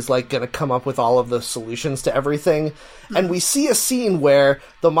one who's, like, gonna come up with all of the solutions to everything. And we see a scene where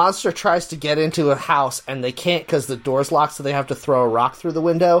the monster tries to get into a house and they can't because the door's locked, so they have to throw a rock through the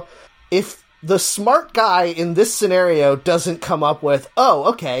window. If the smart guy in this scenario doesn't come up with, oh,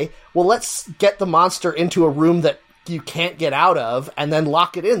 okay, well, let's get the monster into a room that you can't get out of and then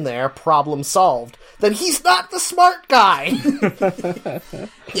lock it in there, problem solved, then he's not the smart guy.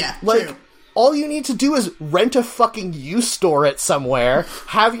 Yeah, Like, true. all you need to do is rent a fucking U-store it somewhere,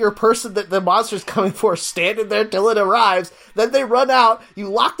 have your person that the monster's coming for standing there till it arrives, then they run out, you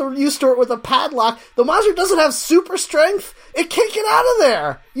lock the U-store with a padlock, the monster doesn't have super strength, it can't get out of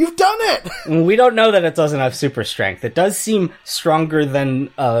there! You've done it! We don't know that it doesn't have super strength. It does seem stronger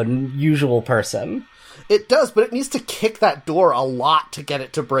than a usual person. It does, but it needs to kick that door a lot to get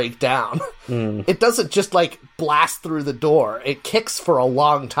it to break down. It doesn't just, like, blast through the door. It kicks for a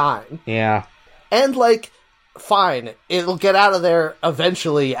long time. Yeah. And, like, fine, it'll get out of there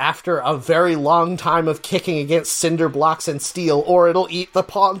eventually after a very long time of kicking against cinder blocks and steel, or it'll eat the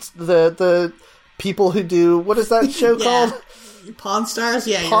pawns, the people who do, what is that show called? Pawn Stars?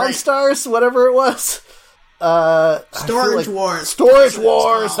 Yeah, you're Pawn right. Stars, whatever it was. Storage Wars. Storage That's what it's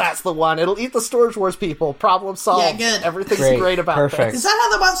Wars, called. that's the one. It'll eat the Storage Wars people. Problem solved. Yeah, good. Everything's great about Perfect. this. Is that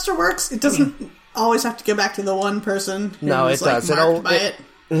how the monster works? It doesn't always have to go back to the one person who No, was, it like, does. marked by it.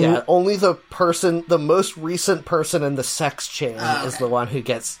 Yeah, only the person, the most recent person in the sex chain is the one who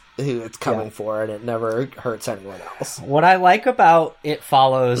it's coming for, and it never hurts anyone else. What I like about It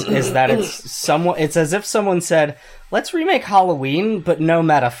Follows is that it's as if someone said, let's remake Halloween, but no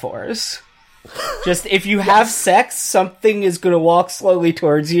metaphors. Just, if you have sex, something is gonna walk slowly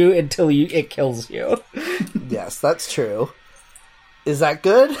towards you until it kills you. Yes, that's true. Is that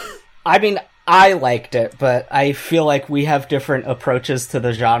good? I mean, I liked it, but I feel like we have different approaches to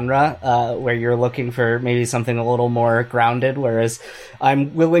the genre, where you're looking for maybe something a little more grounded, whereas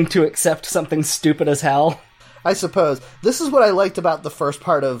I'm willing to accept something stupid as hell. I suppose. This is what I liked about the first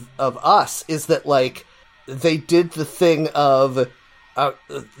part of Us, is that, like, they did the thing of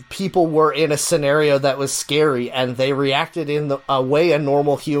people were in a scenario that was scary, and they reacted in a way a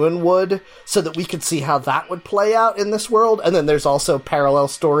normal human would, so that we could see how that would play out in this world. And then there's also a parallel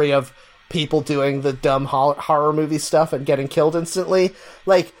story of people doing the dumb horror movie stuff and getting killed instantly.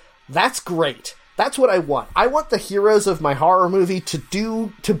 Like, that's great. That's what I want. I want the heroes of my horror movie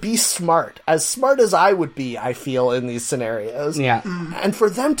to be smart. As smart as I would be, I feel, in these scenarios. Yeah. And for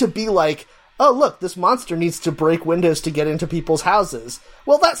them to be like, oh, look, this monster needs to break windows to get into people's houses.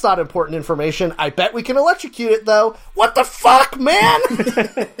 Well, that's not important information. I bet we can electrocute it, though. What the fuck, man?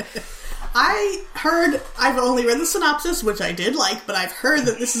 I've only read the synopsis, which I did like, but I've heard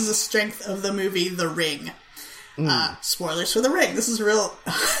that this is a strength of the movie The Ring. Spoilers for The Ring. This is a real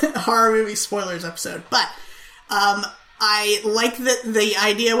horror movie spoilers episode. But I like that the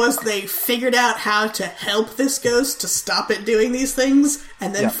idea was they figured out how to help this ghost to stop it doing these things,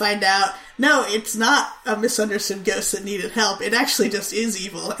 and then find out, no, it's not a misunderstood ghost that needed help. It actually just is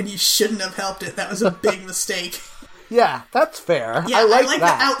evil, and you shouldn't have helped it. That was a big mistake. Yeah, that's fair. Yeah, I like the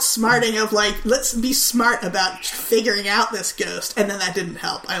that. outsmarting of, like, let's be smart about figuring out this ghost, and then that didn't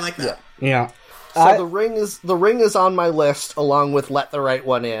help. I like that. Yeah. So the ring is on my list, along with Let the Right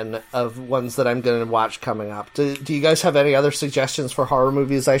One In, of ones that I'm going to watch coming up. Do you guys have any other suggestions for horror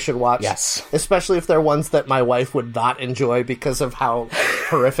movies I should watch? Yes. Especially if they're ones that my wife would not enjoy because of how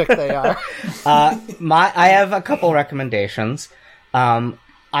horrific they are. I have a couple recommendations.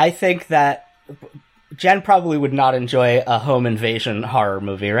 I think that Jen probably would not enjoy a home invasion horror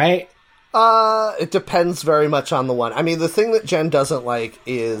movie, right? It depends very much on the one. I mean, the thing that Jen doesn't like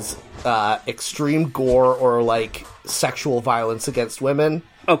is extreme gore or, like, sexual violence against women.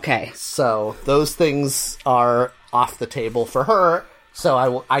 Okay. So those things are off the table for her.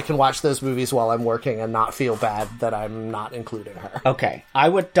 So I can watch those movies while I'm working and not feel bad that I'm not including her. Okay. I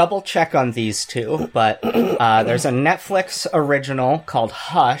would double check on these two, but there's a Netflix original called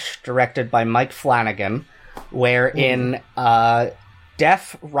Hush, directed by Mike Flanagan, wherein a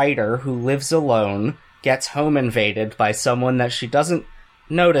deaf writer who lives alone gets home invaded by someone that she doesn't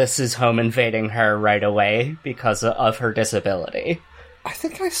notice is home invading her right away because of her disability. I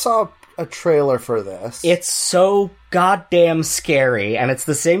think I saw a trailer for this. It's so goddamn scary, and it's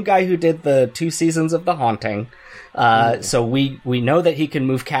the same guy who did the 2 seasons of The Haunting. So we know that he can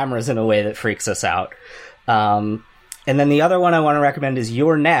move cameras in a way that freaks us out. And then the other one I want to recommend is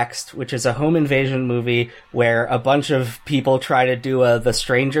You're Next, which is a home invasion movie where a bunch of people try to do The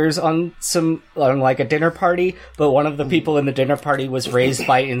Strangers on like a dinner party, but one of the people in the dinner party was raised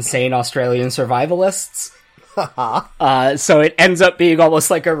by insane Australian survivalists. So it ends up being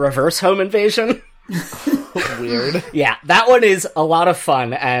almost like a reverse home invasion. Weird. Yeah, that one is a lot of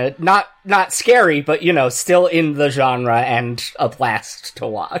fun. Not scary, but, still in the genre and a blast to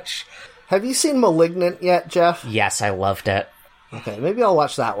watch. Have you seen Malignant yet, Jeff? Yes, I loved it. Okay, maybe I'll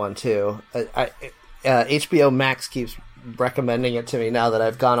watch that one too. HBO Max keeps recommending it to me now that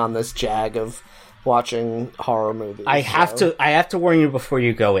I've gone on this jag of watching horror movies. I have to warn you before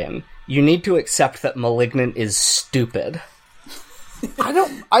you go in. You need to accept that Malignant is stupid. I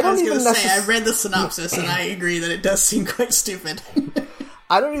don't even say I read the synopsis and I agree that it does seem quite stupid.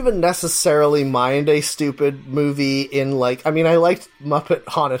 I don't even necessarily mind a stupid movie in I liked Muppet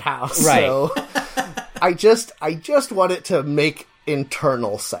Haunted House, right. So I just want it to make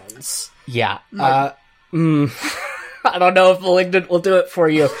internal sense. Yeah. I don't know if Malignant will do it for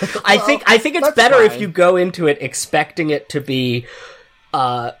you. I think it's better fine. if you go into it expecting it to be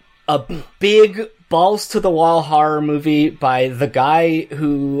a big balls-to-the-wall horror movie by the guy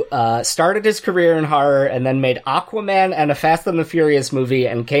who started his career in horror and then made Aquaman and a Fast and the Furious movie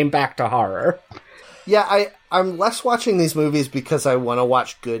and came back to horror. Yeah, I'm less watching these movies because I want to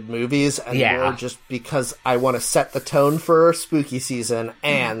watch good movies and more just because I want to set the tone for spooky season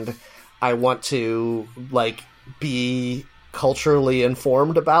and I want to, be culturally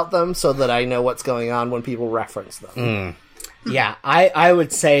informed about them so that I know what's going on when people reference them. Yeah, I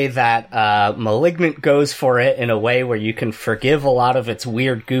would say that Malignant goes for it in a way where you can forgive a lot of its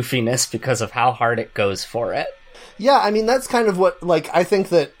weird goofiness because of how hard it goes for it. Yeah, that's kind of what, I think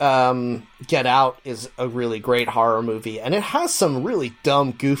that Get Out is a really great horror movie, and it has some really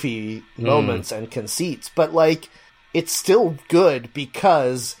dumb, goofy moments and conceits, but, it's still good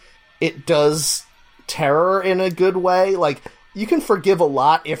because it does terror in a good way. You can forgive a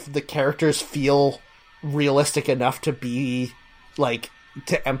lot if the characters feel realistic enough to be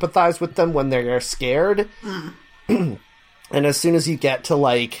to empathize with them when they're scared. And as soon as you get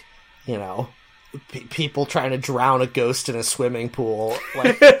to people trying to drown a ghost in a swimming pool,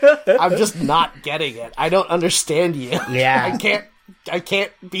 I'm just not getting it. I don't understand you. Yeah. I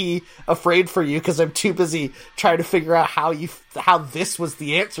can't be afraid for you because I'm too busy trying to figure out how this was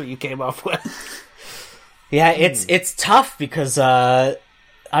the answer you came up with. Yeah, it's tough because I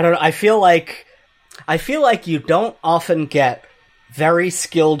don't know. I feel like you don't often get very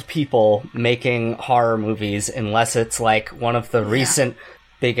skilled people making horror movies unless it's one of the recent,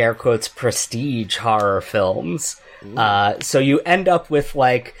 big air quotes, prestige horror films. So you end up with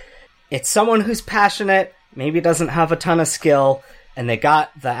it's someone who's passionate, maybe doesn't have a ton of skill, and they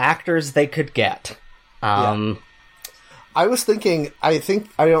got the actors they could get. I was thinking, I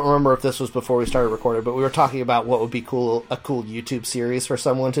don't remember if this was before we started recording, but we were talking about what would be a cool YouTube series for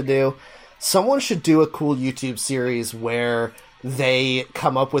someone to do. Someone should do a cool YouTube series where they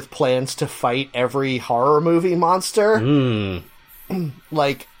come up with plans to fight every horror movie monster.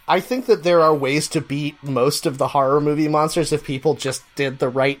 I think that there are ways to beat most of the horror movie monsters if people just did the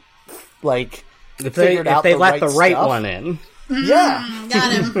right, if they let the right one in. Yeah.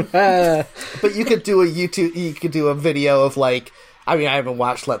 Got him. But you could do a video of I haven't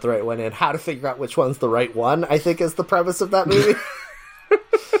watched Let the Right One In. How to figure out which one's the right one, I think is the premise of that movie.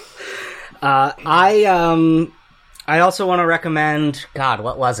 I also want to recommend, God,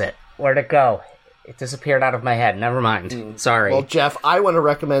 what was it? Where'd it go? It disappeared out of my head. Never mind. Sorry. Well, Jeff, I want to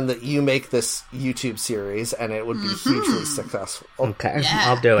recommend that you make this YouTube series, and it would be hugely successful. Okay, Yeah.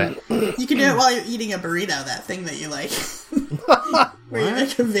 I'll do it. You can do it while you're eating a burrito, that thing that you like. Where you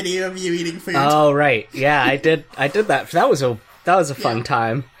make a video of you eating food. Oh, right. Yeah, I did that. That was a fun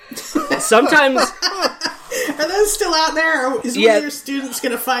time. Sometimes... Are those still out there, or is one of your students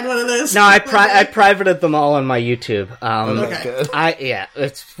going to find one of those? No, I privated them all on my YouTube. Okay. Good.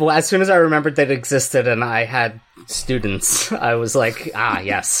 As soon as I remembered they existed and I had students, I was like,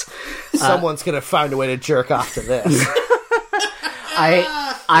 yes. Someone's going to find a way to jerk off to this.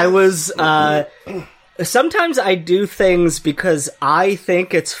 I was... sometimes I do things because I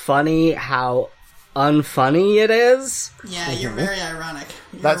think it's funny how unfunny it is. Yeah, you're very ironic.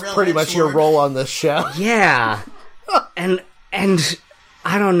 You're That's a real pretty much your edgelord. role on this show. Yeah. and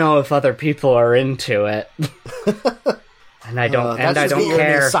I don't know if other people are into it. And I don't That should be your new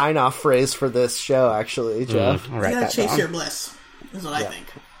care. sign-off phrase for this show, actually, Jeff. I'll You write gotta that chase down. your bliss, is what I think.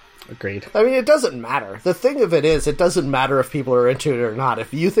 Agreed. I mean, it doesn't matter. The thing of it is, it doesn't matter if people are into it or not.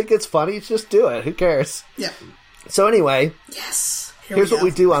 If you think it's funny, just do it. Who cares? Yep. So anyway, Yes. here's what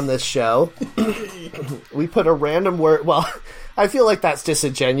we do on this show. We put a random word... Well, I feel like that's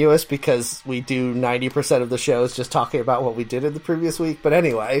disingenuous because we do 90% of the shows just talking about what we did in the previous week. But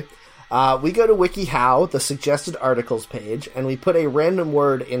anyway, we go to WikiHow, the suggested articles page, and we put a random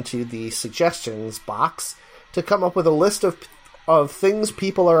word into the suggestions box to come up with a list of things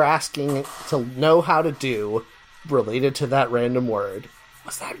people are asking to know how to do related to that random word.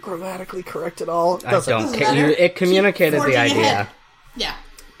 Was that grammatically correct at all? It I doesn't don't matter. care. It communicated Keep the forging idea. ahead. Yeah.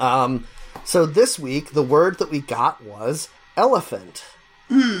 So this week, the word that we got was elephant.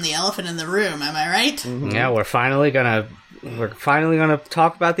 The elephant in the room, am I right? Yeah, we're finally gonna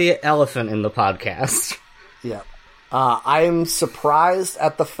talk about the elephant in the podcast. Yeah. I am surprised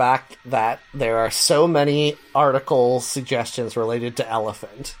at the fact that there are so many article suggestions related to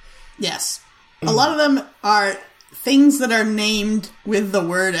elephant. Yes. A lot of them are things that are named with the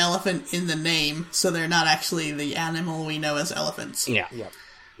word elephant in the name, so they're not actually the animal we know as elephants. Yeah.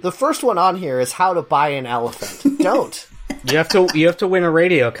 The first one on here is how to buy an elephant. Don't. You have to win a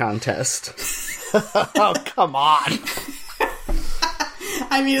radio contest. Oh, come on.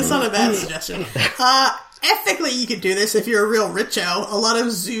 I mean, it's not a bad suggestion. Ethically, you could do this if you're a real richo. A lot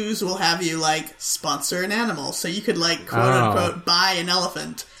of zoos will have you, like, sponsor an animal. So you could, like, quote-unquote, buy an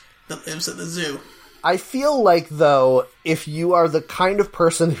elephant that lives at the zoo. I feel like, though, if you are the kind of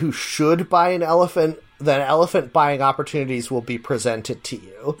person who should buy an elephant, then elephant buying opportunities will be presented to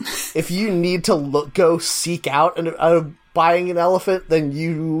you. If you need to go seek out buying an elephant, then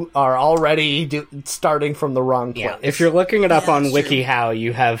you are already starting from the wrong place. Yeah. If you're looking it up Yeah, on that's true. WikiHow,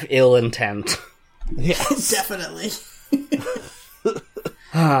 you have ill intent. Yes. Definitely.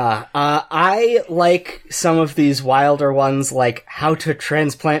 I like some of these wilder ones, like how to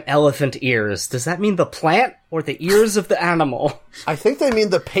transplant elephant ears. Does that mean the plant or the ears of the animal? I think they mean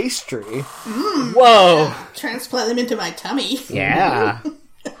the pastry. Whoa! Transplant them into my tummy. Yeah.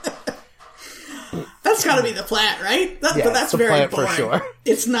 That's gotta be the plant, right? Yeah, But that's it's the very plant for boring. sure.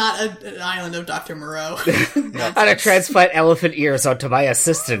 It's not an island of Dr. Moreau. How to transplant elephant ears onto my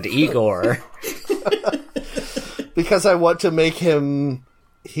assistant, Igor. Because I want to make him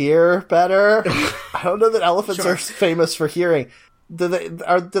hear better. I don't know that elephants Sure. are famous for hearing. Do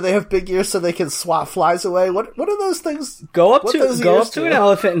they have big ears so they can swat flies away? What are those things? Go up What to those an ears do?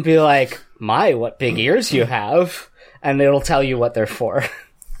 elephant and be like, "My, what big ears you have!" And it'll tell you what they're for.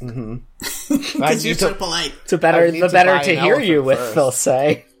 I Because you're need so to polite. The I better, need the to better buy to an hear you elephant with, first. they'll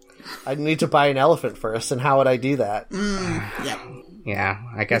say. I need to buy an elephant first, and how would I do that? Yep. Yeah,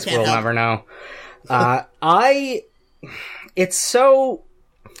 I guess can't we'll help. never know. It's so...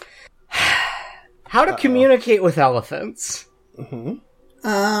 How to communicate with elephants. You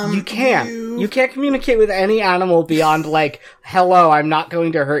can't. You can't communicate with any animal beyond, like, hello, I'm not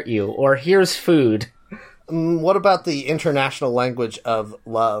going to hurt you, or here's food. What about the international language of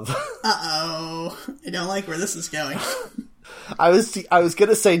love? Uh-oh. I don't like where this is going. I was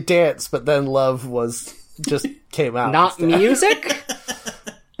gonna say dance, but then love just came out. Not instead. music?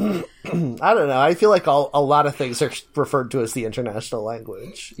 I don't know. I feel like a lot of things are referred to as the international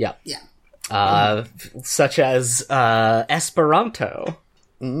language. Yeah. Yeah. Such as Esperanto.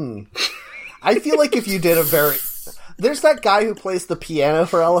 I feel like if you did there's that guy who plays the piano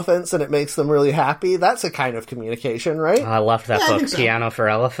for elephants and it makes them really happy. That's a kind of communication, right? I loved that Yeah, I book, think so. Piano for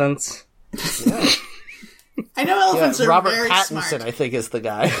Elephants. I know elephants are Robert very Pattinson, smart. I think, is the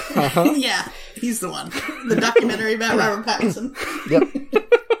guy. Yeah, he's the one. The documentary about Robert Pattinson. Yep.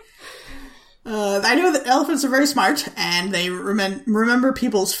 I know that elephants are very smart, and they remember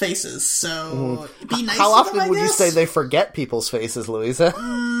people's faces, so be nice How to often them, I would you guess. say they forget people's faces, Louisa?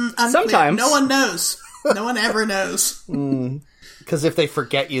 Unclear. Sometimes. No one knows. No one ever knows. Because if they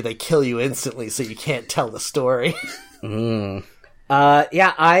forget you, they kill you instantly, so you can't tell the story.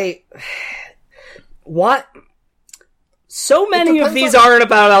 What? So many of depends these on- aren't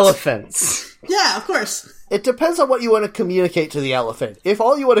about elephants. Yeah, of course. It depends on what you want to communicate to the elephant. If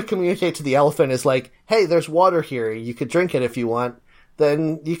all you want to communicate to the elephant is like, hey, there's water here, you could drink it if you want,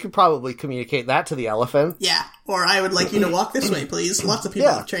 then you could probably communicate that to the elephant. Yeah. Or I would like you to walk this way, please. Lots of people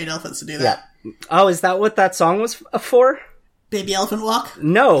Yeah. have trained elephants to do that. Oh, is that what that song was for? Baby elephant walk.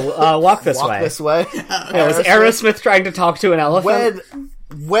 No, Walk This Walk Way. this way. It was Aerosmith trying to talk to an elephant.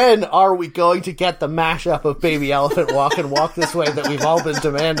 when are we going to get the mashup of Baby Elephant Walk and Walk This Way that we've all been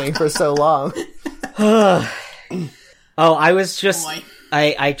demanding for so long? I was just... Boy.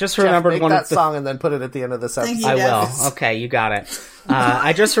 I just remembered Jeff, one make of that song and then put it at the end of this Thank episode. you. I Yes. will. Okay, you got it.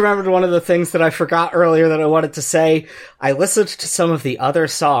 I just remembered one of the things that I forgot earlier that I wanted to say. I listened to some of the other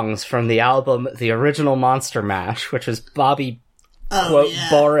songs from the album The Original Monster Mash, which is Bobby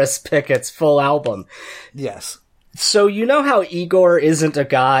Boris Pickett's full album. Yes. So you know how Igor isn't a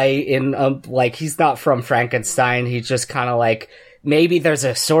guy in, he's not from Frankenstein, he's just kind of like... Maybe there's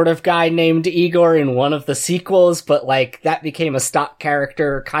a sort of guy named Igor in one of the sequels, but, that became a stock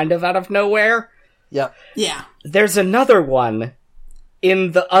character kind of out of nowhere. Yep. Yeah. There's another one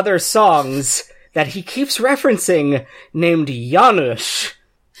in the other songs that he keeps referencing named Janusz.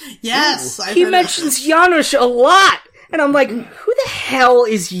 Yes. I've He heard mentions Janusz a lot! And I'm like, who the hell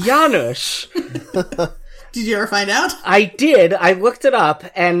is Janusz? Did you ever find out? I did. I looked it up,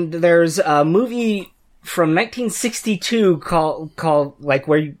 and there's a movie from 1962 called where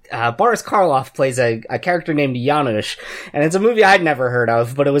Boris Karloff plays a character named Janusz, and it's a movie I'd never heard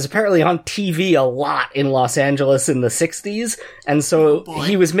of, but it was apparently on TV a lot in Los Angeles in the 60s, and so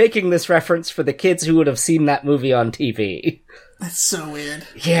he was making this reference for the kids who would have seen that movie on TV. That's so weird.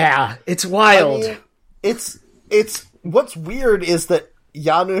 Yeah, it's wild. I mean, it's what's weird is that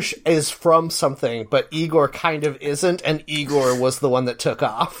Janusz is from something, but Igor kind of isn't, and Igor was the one that took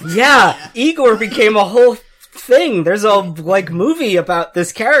off. Yeah, Igor became a whole thing. There's a, movie about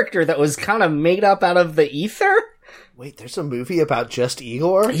this character that was kind of made up out of the ether. Wait, there's a movie about just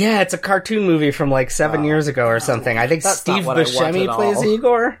Igor? Yeah, it's a cartoon movie from 7 years ago or something. I think That's not Steve what I want Buscemi at plays all.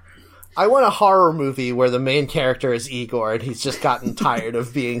 Igor. I want a horror movie where the main character is Igor, and he's just gotten tired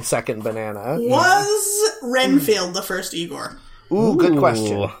of being second banana. Was Renfield the first Igor? Ooh, good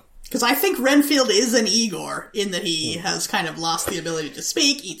question. Because I think Renfield is an Igor, in that he has kind of lost the ability to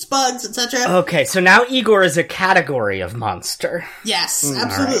speak, eats bugs, etc. Okay, so now Igor is a category of monster. Yes,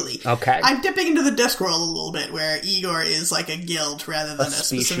 absolutely. Right. Okay. I'm dipping into the Discworld a little bit, where Igor is like a guild rather than a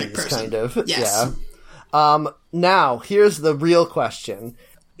specific person. Kind of. Yes. Yeah. Now, here's the real question.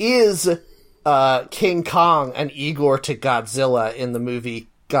 Is King Kong an Igor to Godzilla in the movie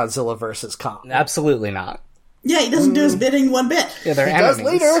Godzilla vs. Kong? Absolutely not. Yeah, he doesn't do his bidding one bit. Yeah, they're He enemies. does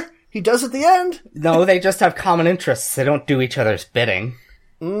later. He does at the end. No, they just have common interests. They don't do each other's bidding.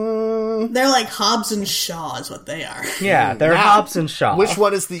 They're like Hobbs and Shaw is what they are. Yeah, they're Now, Hobbs and Shaw. Which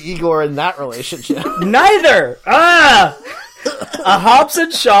one is the Igor in that relationship? Neither! A Hobbs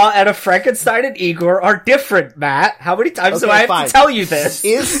and Shaw and a Frankenstein and Igor are different, Matt. How many times do I have fine. to tell you this?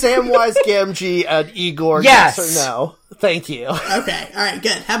 Is Samwise Gamgee an Igor? Yes. Yes or no? Thank you. Okay, alright,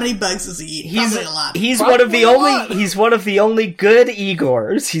 good. How many bugs does he eat? Probably a lot. He's Probably one of the a only lot. he's one of the only good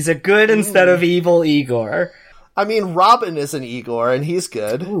Igors. He's a good instead of evil Igor. I mean, Robin is an Igor, and he's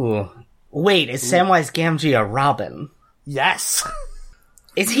good. Ooh. Wait, is Samwise Gamgee a Robin? Yes.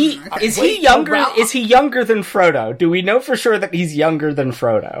 Is he Wait, younger a Rob- is he younger than Frodo? Do we know for sure that he's younger than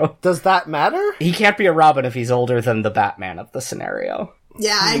Frodo? Does that matter? He can't be a Robin if he's older than the Batman of the scenario.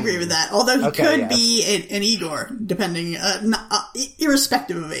 Yeah, I agree with that. Although he Okay, could yes. be an Igor, depending,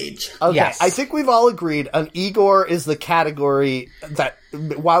 irrespective of age. Okay, Yes. I think we've all agreed an Igor is the category that,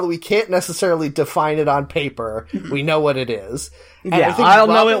 while we can't necessarily define it on paper, we know what it is. And I Yeah, think I'll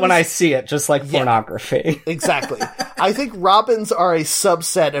know it when I Robins- see it, just like pornography. Exactly. I think Robins are a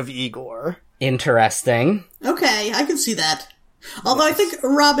subset of Igor. Interesting. Okay, I can see that. Although I think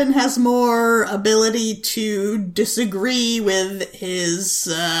Robin has more ability to disagree with his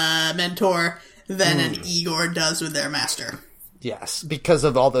mentor than an Igor does with their master. Yes, because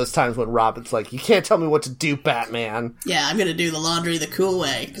of all those times when Robin's like, you can't tell me what to do, Batman. Yeah, I'm gonna do the laundry the cool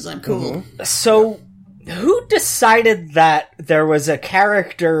way, because I'm cool. So, who decided that there was a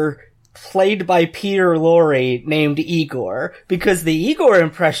character played by Peter Lorre named Igor? Because the Igor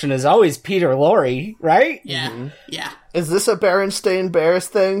impression is always Peter Lorre, right? Yeah, yeah, Is this a Berenstain Bears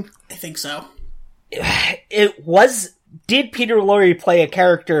thing? I think so. Did Peter Lorre play a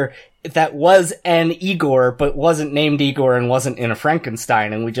character that was an Igor, but wasn't named Igor and wasn't in a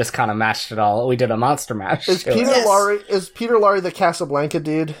Frankenstein, and we just kind of mashed it all? We did a monster mash. Is to it. Peter Yes. Lorre is Peter Lorre the Casablanca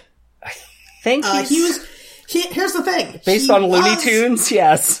dude? Think Here's the thing. based He on Looney was- Tunes,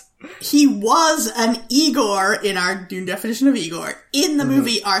 yes. He was an Igor in our new definition of Igor in the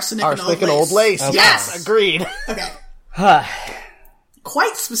movie Arsenic, Arsenic and Old Lace. Okay. Yes, agreed. Okay.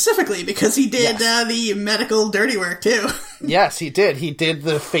 Quite specifically, because he did the medical dirty work, too. Yes, he did. He did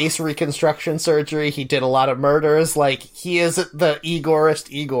the face reconstruction surgery. He did a lot of murders. Like, he is the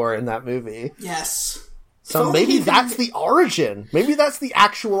Igorist Igor in that movie. Yes. So Oh, maybe he- that's the origin. Maybe that's the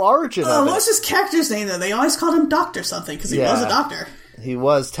actual origin of What it. was his character's name, though? They always called him Doctor something, because he was a doctor. He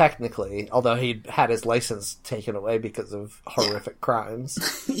was technically, although he had his license taken away because of horrific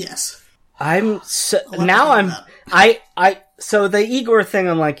crimes. Yes. So the Igor thing,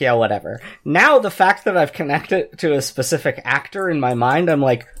 I'm like, yeah, whatever. Now the fact that I've connected to a specific actor in my mind, I'm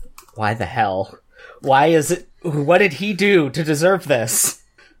like, why the hell? Why is it? What did he do to deserve this?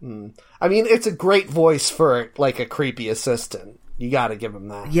 I mean, it's a great voice for, like, a creepy assistant. You gotta give him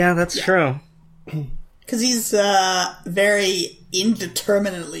that. Yeah, that's true. Because he's very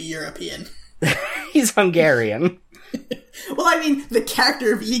indeterminately European. He's Hungarian. Well, I mean, the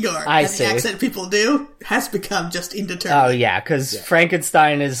character of Igor I and see. the accent people do has become just indeterminate. Oh, yeah, because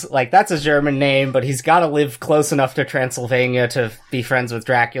Frankenstein is, like, that's a German name, but he's gotta live close enough to Transylvania to be friends with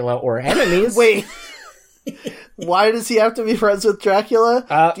Dracula or enemies. Wait. Why does he have to be friends with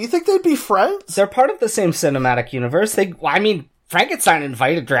Dracula? Do you think they'd be friends? They're part of the same cinematic universe. Frankenstein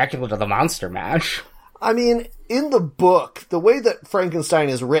invited Dracula to the Monster Mash. I mean, in the book, the way that Frankenstein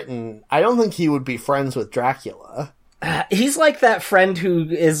is written, I don't think he would be friends with Dracula. He's like that friend who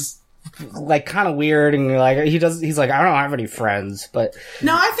is, like, kind of weird, and he's like, I don't have any friends, but...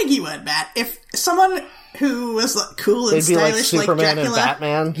 No, I think he would, Matt. If someone who was like, cool and They'd be like stylish Superman Dracula, and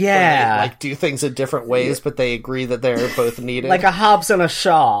Batman. Yeah. Where they, like, do things in different ways, but they agree that they're both needed. like a Hobbes and a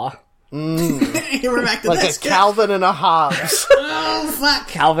Shaw. we're back to like this. a Calvin and a Hobbes. Oh, fuck.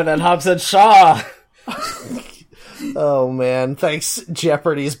 Calvin and Hobbes and Shaw. Oh, man. Thanks,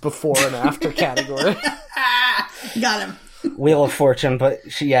 Jeopardy's before and after category. Got him. Wheel of Fortune, but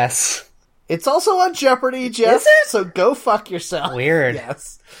yes. It's also on Jeopardy, Jeff. Is it? So go fuck yourself. Weird.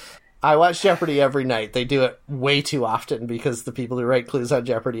 Yes. I watch Jeopardy every night. They do it way too often because the people who write clues on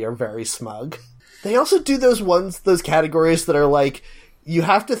Jeopardy are very smug. They also do those categories that are like, you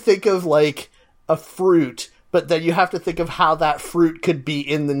have to think of, like, a fruit, but then you have to think of how that fruit could be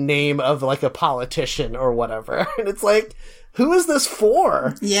in the name of, like, a politician or whatever. And it's like, who is this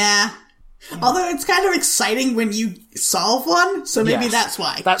for? Yeah. Although it's kind of exciting when you solve one, so maybe Yes. that's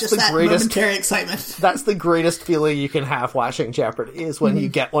why. That's just the that greatest- momentary excitement. That's the greatest feeling you can have watching Jeopardy, is when you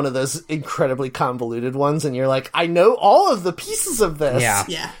get one of those incredibly convoluted ones and you're like, I know all of the pieces of this. Yeah.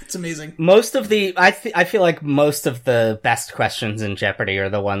 Yeah, it's amazing. Most of I feel like most of the best questions in Jeopardy are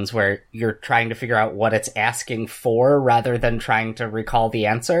the ones where you're trying to figure out what it's asking for rather than trying to recall the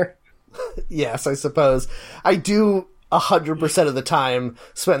answer. Yes, I suppose. I do 100% of the time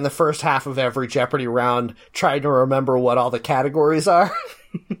spend the first half of every Jeopardy round trying to remember what all the categories are.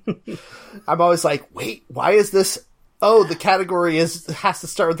 I'm always like, wait, why is this? Oh, the category has to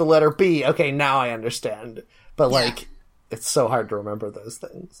start with the letter B. Okay, now I understand. But, like, it's so hard to remember those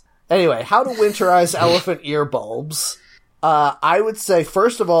things. Anyway, how to winterize elephant ear bulbs. I would say,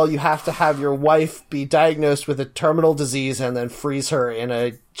 first of all, you have to have your wife be diagnosed with a terminal disease and then freeze her in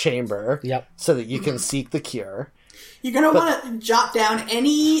a chamber. Yep. So that you can seek the cure. You're going to want to jot down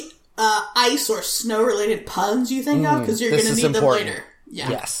any ice or snow-related puns you think of, because you're going this to is need them important. later. Yeah.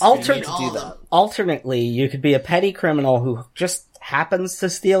 Yes. You Alter- need all of them. Alternately, you could be a petty criminal who just happens to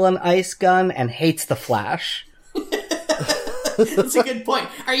steal an ice gun and hates the Flash. That's a good point.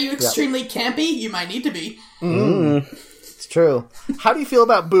 Are you extremely campy? You might need to be. It's true. How do you feel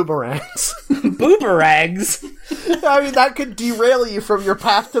about boomerangs? Boomerangs! I mean, that could derail you from your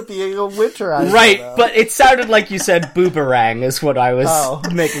path to being a winterizer. Right, though. but it sounded like you said boomerang is what I was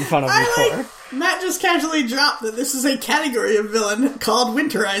making fun of you I for. Matt just casually dropped that this is a category of villain called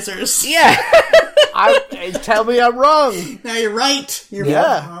winterizers. Yeah! Tell me I'm wrong. Now you're right. You're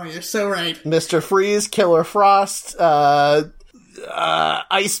Yeah. Oh, you're so right. Mr. Freeze, Killer Frost, Iceman.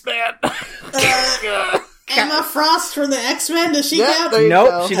 Emma Frost from the X-Men, does she Yeah, count? there you Nope,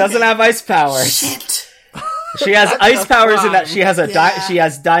 go. she doesn't have ice powers. Shit. She has ice powers in that she has Yeah. she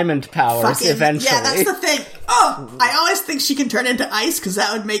has diamond powers Fucking- eventually. Yeah, that's the thing. Oh, I always think she can turn into ice because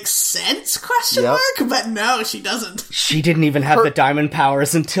that would make sense, question Yep. mark? But no, she doesn't. She didn't even have the diamond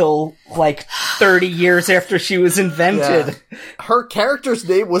powers until, like, 30 years after she was invented. Yeah. Her character's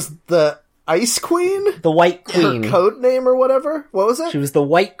name was the Ice Queen? The White Queen. Her code name or whatever? What was it? She was the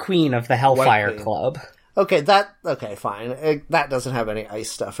White Queen of the Hellfire Queen. Club. Okay, fine. That doesn't have any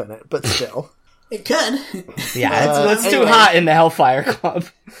ice stuff in it, but still. It could. Yeah, it's too anyway. hot in the Hellfire Club.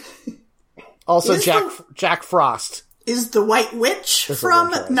 Also, Is Jack Frost. Is the White Witch Is a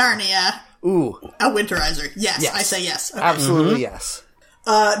from winterizer. Narnia Ooh, a winterizer? Yes, Yes. I say yes. Okay. absolutely yes.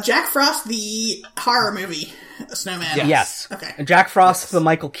 Jack Frost, the horror movie, Snowman. Yeah. Yes. Okay. Jack Frost, the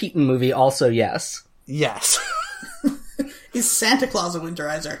Michael Keaton movie, also yes. Yes. Is Santa Claus a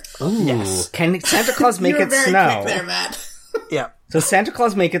winterizer? Yes. Can Santa Claus make You were it very snow? quick there, Matt. Yeah. Does Santa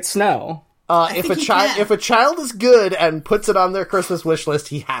Claus make it snow? If think a he child can. if a child is good and puts it on their Christmas wish list,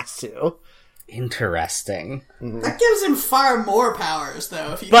 he has to. Interesting. That gives him far more powers,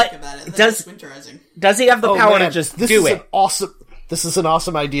 though, if you But think about it. does- That's winterizing. Does he have the power man, to just this do is it? This is an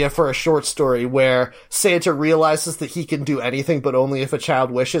awesome idea for a short story where Santa realizes that he can do anything, but only if a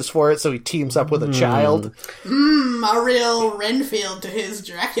child wishes for it, so he teams up with a child. A real Renfield to his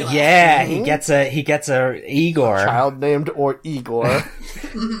Dracula. Yeah, he gets a Igor. Child named or Igor.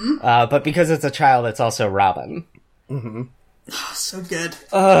 But because it's a child, it's also Robin. So good.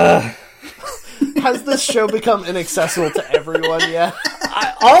 Has this show become inaccessible to everyone yet?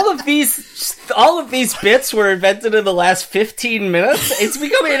 All of these bits were invented in the last 15 minutes. It's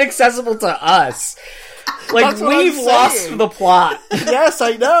becoming inaccessible to us. Like, That's what we've I'm lost saying. the plot. Yes,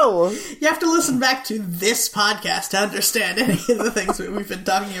 I know. You have to listen back to this podcast to understand any of the things that we've been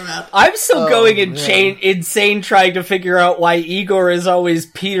talking about. I'm still going insane trying to figure out why Igor is always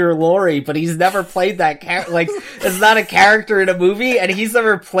Peter Lorre, but he's never played that it's not a character in a movie, and he's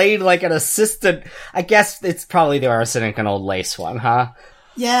never played like an assistant. I guess it's probably the Arsenic and Old Lace one, huh?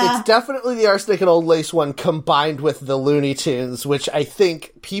 Yeah. It's definitely the Arsenic and Old Lace one combined with the Looney Tunes, which I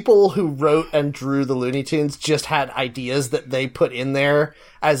think people who wrote and drew the Looney Tunes just had ideas that they put in there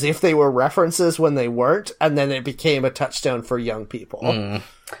as if they were references when they weren't, and then it became a touchstone for young people.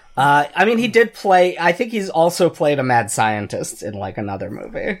 I mean, he did play, I think he's also played a mad scientist in like another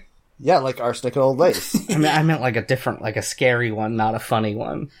movie. Yeah, like Arsenic and Old Lace. I meant like a different, like a scary one, not a funny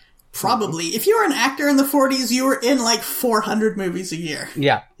one. Probably. If you were an actor in the 40s, you were in like 400 movies a year.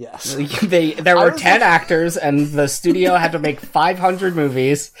 Yeah. Yes. There were 10 actors, and the studio had to make 500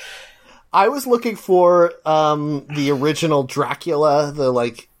 movies. I was looking for the original Dracula, the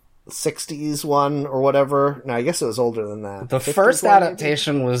like 60s one or whatever. No, I guess it was older than that. The 50s first one, maybe?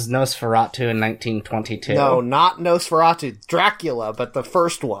 adaptation was Nosferatu in 1922. No, not Nosferatu. Dracula, but the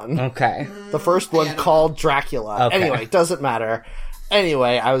first one. Okay. The first one called Dracula. Okay. Anyway, doesn't matter.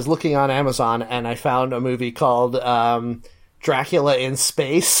 Anyway, I was looking on Amazon and I found a movie called Dracula in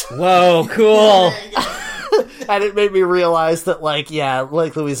Space. Whoa, cool. And it made me realize that, like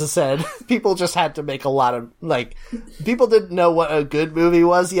Louisa said, people just had to make a lot of, people didn't know what a good movie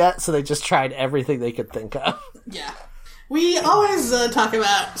was yet, so they just tried everything they could think of. Yeah. We always talk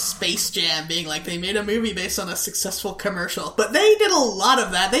about Space Jam being like they made a movie based on a successful commercial, but they did a lot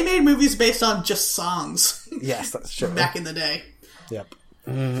of that. They made movies based on just songs Yes, that's true. back in the day. Yep.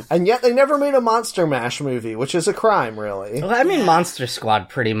 And yet they never made a Monster Mash movie, which is a crime, really. Well, I mean, Monster Squad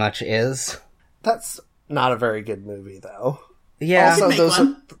pretty much is. That's not a very good movie, though. Yeah. Also, make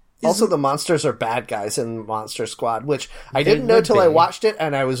one. Also, the monsters are bad guys in Monster Squad, which I didn't know would till I be. watched it,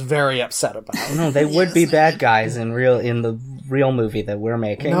 and I was very upset about. No, they would be Yes, bad guys in the real movie that we're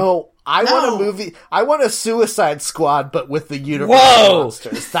making. No, I No. want a movie. I want a Suicide Squad, but with the universe Whoa!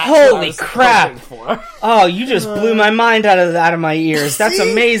 monsters. That's Holy what I was crap! hoping for. Oh, you just blew my mind out of my ears. That's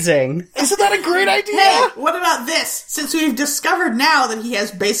See? amazing. Isn't that a great idea? Hey, what about this? Since we've discovered now that he has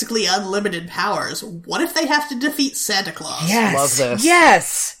basically unlimited powers, what if they have to defeat Santa Claus? Yes. Love this.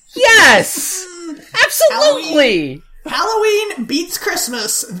 Yes. Yes. Absolutely. Halloween beats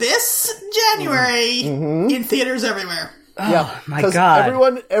Christmas this January in theaters everywhere. Yeah, my 'cause God.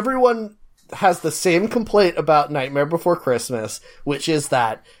 everyone has the same complaint about Nightmare Before Christmas, which is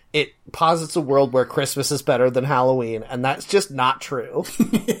that it posits a world where Christmas is better than Halloween, and that's just not true.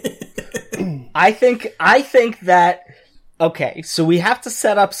 I think that okay, so we have to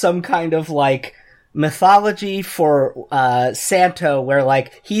set up some kind of like mythology for Santa where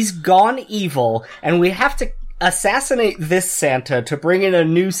like he's gone evil and we have to assassinate this Santa to bring in a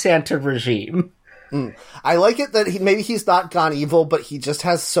new Santa regime. I like it that maybe he's not gone evil, but he just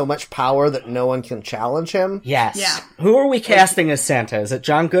has so much power that no one can challenge him. Yes. Yeah. Who are we casting as Santa? Is it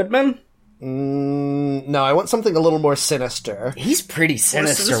John Goodman? No, I want something a little more sinister. He's pretty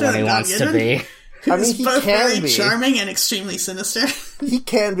sinister sinister when he than John wants to Goodman? be. I mean, He's he both can very be. charming and extremely sinister. He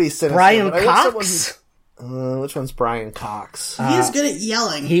can be sinister. Brian but I want someone Cox? which one's Brian Cox? He is good at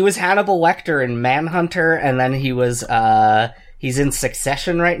yelling. He was Hannibal Lecter in Manhunter, and then he was, he's in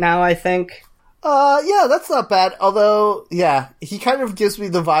Succession right now, I think. Yeah, that's not bad. Although, yeah, he kind of gives me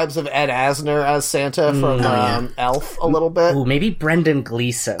the vibes of Ed Asner as Santa from Elf a little bit. Ooh, maybe Brendan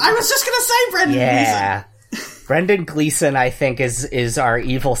Gleeson. I was just gonna say Brendan Gleeson. Yeah. Brendan Gleeson, I think, is our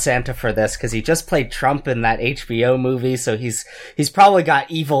evil Santa for this, because he just played Trump in that HBO movie, so he's probably got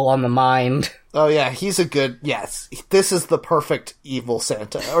evil on the mind. Oh yeah, he's a good, yes. This is the perfect evil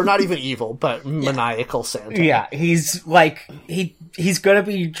Santa. Or not even evil, but maniacal Santa. Yeah, he's like, he's gonna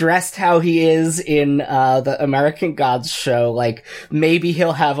be dressed how he is in, the American Gods show, like, maybe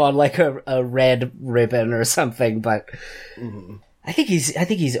he'll have on, like, a red ribbon or something, but, I think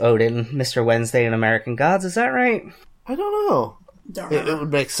he's Odin, Mr. Wednesday in American Gods, is that right? I don't know. Don't It remember.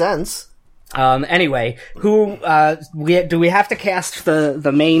 would make sense. Anyway, do we have to cast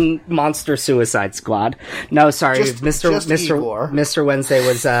the main monster Suicide Squad? No, sorry, Just Igor. Mr. Wednesday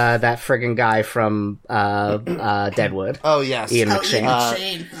was that friggin' guy from Deadwood. Oh yes, Ian Ian McShane.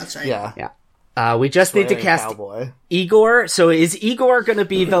 McShane. That's right. Yeah. We just need to Swearing cast cowboy. Igor. So is Igor going to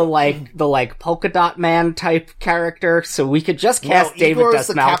be the polka dot man type character? So we could just cast David Igor's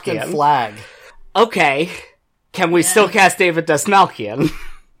the Captain Dastmalchian. Flag. Okay, can we still cast David Dastmalchian?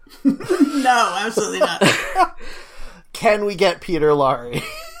 No, absolutely not. Can we get Peter Lorre?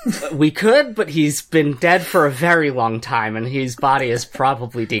 We could, but he's been dead for a very long time, and his body is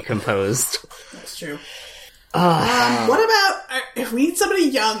probably decomposed. That's true. What about, if we need somebody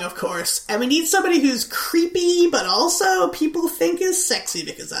young, of course, and we need somebody who's creepy, but also people think is sexy,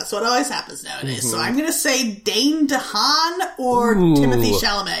 because that's what always happens nowadays. So I'm gonna say Dane DeHaan or Timothée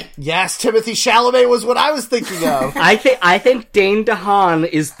Chalamet. Yes, Timothée Chalamet was what I was thinking of. I think Dane DeHaan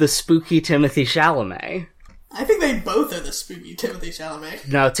is the spooky Timothée Chalamet. I think they both are the spooky Timothée Chalamet.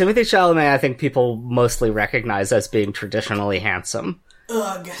 No, Timothée Chalamet I think people mostly recognize as being traditionally handsome.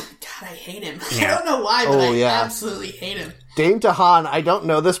 Ugh, God, I hate him. Yeah. I don't know why, but I yeah. absolutely hate him. Dane DeHaan, I don't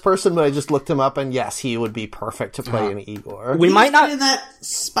know this person, but I just looked him up, and yes, he would be perfect to play an Igor. We might not... in that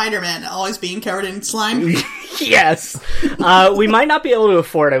Spider-Man, always being covered in slime. Yes. We might not be able to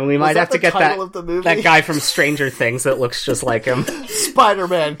afford him. We might have to get that guy from Stranger Things that looks just like him.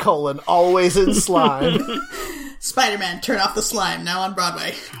 Spider-Man, always in slime. Spider-Man, turn off the slime, now on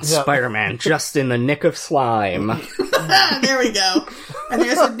Broadway. Spider-Man, just in the nick of slime. There we go. And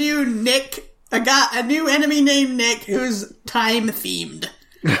there's a new Nick, a new enemy named Nick who's time-themed.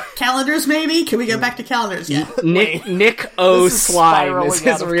 Calendars, maybe? Can we go back to calendars yet? Nick O. Slime is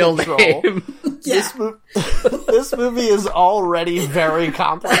his real name. Yeah. This movie is already very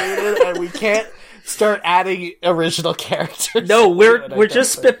complicated, and we can't start adding original characters. No, we're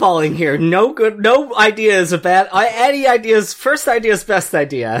just spitballing here. No idea is a bad. Any ideas? First idea is best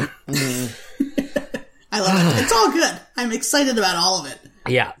idea. I love it. It's all good. I'm excited about all of it.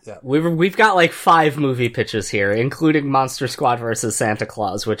 Yeah. We've got like 5 movie pitches here, including Monster Squad versus Santa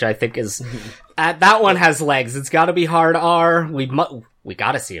Claus, which I think is that one has legs. It's got to be hard R. We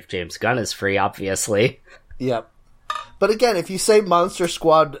got to see if James Gunn is free, obviously. Yep. But again, if you say Monster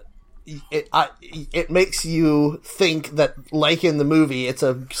Squad, it makes you think that, like in the movie, it's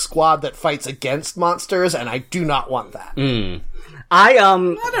a squad that fights against monsters, and I do not want that. I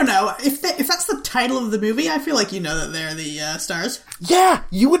don't know. If that's the title of the movie, I feel like you know that they're the stars. Yeah,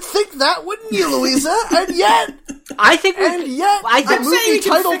 you would think that, wouldn't you, Louisa? And yet... the movie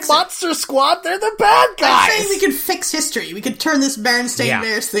titled Monster Squad, they're the bad guys! I'm saying we could fix history. We could turn this Berenstain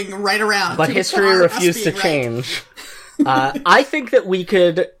Bears thing right around. But history refused to change. I think that we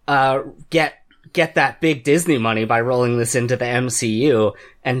could get that big Disney money by rolling this into the MCU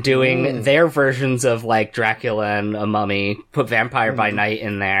and doing their versions of, like, Dracula and a Mummy, put Vampire by Night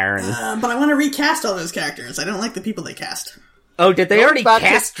in there. And... but I want to recast all those characters. I don't like the people they cast. Oh, did they already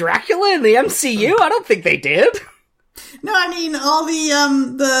cast Dracula in the MCU? I don't think they did. No, I mean, all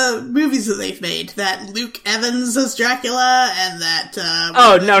the movies that they've made. That Luke Evans as Dracula, and that,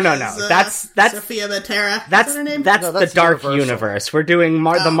 no. That's Sophia Matera. That's her name? That's the Dark Universe. We're doing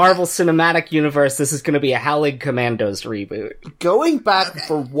the Marvel Cinematic Universe. This is going to be a Howling Commandos reboot. Going back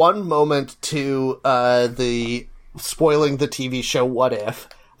for one moment to, the spoiling the TV show What If,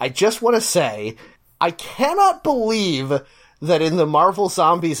 I just want to say, I cannot believe that in the Marvel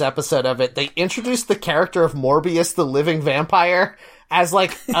Zombies episode of it, they introduced the character of Morbius the Living Vampire as,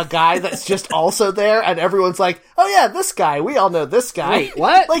 like, a guy that's just also there, and everyone's like, oh yeah, this guy, we all know this guy. Wait,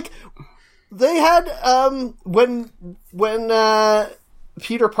 what? Like, they had, when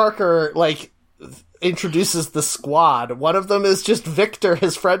Peter Parker, like, introduces the squad, one of them is just Victor,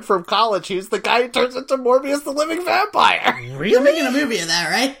 his friend from college, who's the guy who turns into Morbius the Living Vampire. Really? They're making a movie of that,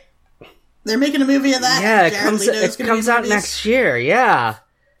 right? They're making a movie of that. Yeah, it comes out next year. Yeah.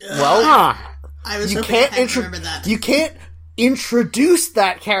 Well, I was hoping I hadn't remembered that. You can't introduce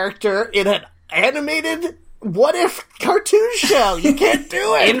that character in an animated What If cartoon show. You can't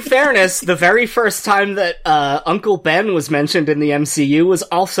do it. In fairness, the very first time that Uncle Ben was mentioned in the MCU was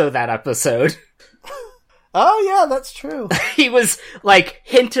also that episode. Oh yeah, that's true. He was, like,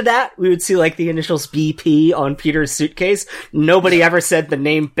 hinted at. We would see, like, the initials BP on Peter's suitcase. Nobody ever said the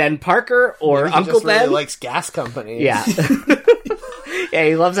name Ben Parker or Maybe Uncle just Ben. Really likes gas companies. Yeah. Yeah,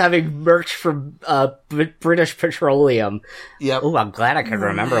 he loves having merch from British Petroleum. Yep. Oh, I'm glad I can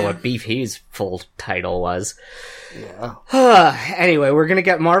remember what BP's full title was. Yeah. Anyway, we're gonna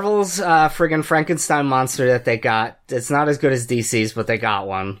get Marvel's friggin' Frankenstein monster that they got. It's not as good as DC's, but they got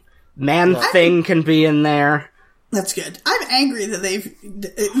one. Man-Thing can be in there. That's good. I'm angry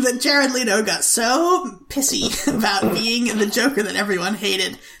that Jared Leto got so pissy about being the Joker that everyone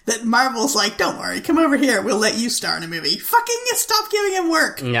hated that Marvel's like, don't worry, come over here, we'll let you star in a movie. Fucking stop giving him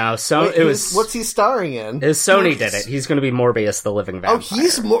work. No, so Wait, it was... What's he starring in? Sony Morbius. did it. He's going to be Morbius, the living vampire. Oh,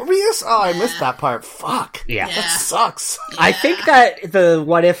 he's Morbius? Oh, I missed that part. Fuck. Yeah. That sucks. I think that the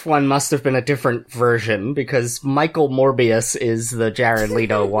What If one must have been a different version, because Michael Morbius is the Jared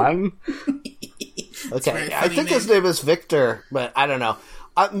Leto one. Okay, very I funny think his name. name is Victor, but I don't know.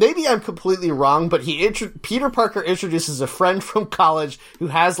 Maybe I'm completely wrong, but Peter Parker introduces a friend from college who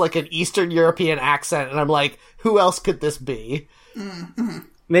has like an Eastern European accent, and I'm like, who else could this be?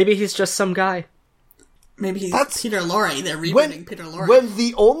 Maybe he's just some guy. Maybe he's That's- Peter Lorre. They're rebooting Peter Lorre. When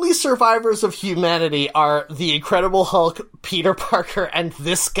the only survivors of humanity are the Incredible Hulk, Peter Parker, and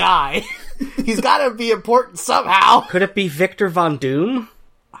this guy, he's gotta be important somehow. Could it be Victor Von Doom?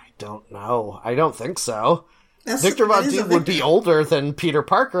 I don't know. I don't think so. That's- Victor Von that is a Doom would be Victor. older than Peter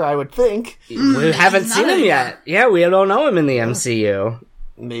Parker, I would think. We haven't he's seen not him anymore. yet. Yeah, we don't know him in the MCU.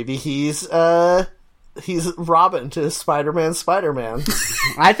 Maybe he's Robin to Spider-Man.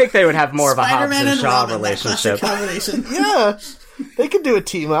 I think they would have more of a Hobbs Spider-Man and Shaw Robin, that classic relationship. combination. Yeah, they could do a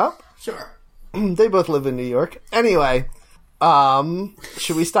team up. Sure. They both live in New York. Anyway,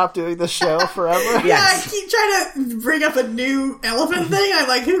 should we stop doing this show forever? Yeah, I Yes. keep trying to bring up a new elephant thing. I'm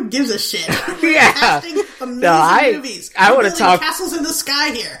like, who gives a shit? We're Yeah. casting amazing No, movies. I We're wanna building talk- castles in the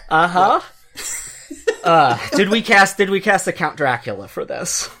sky here. Uh-huh. Did we cast the Count Dracula for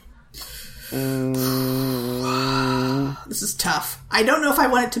this? This is tough. I don't know if I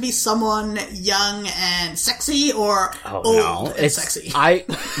want it to be someone young and sexy or Oh old no, and it's sexy.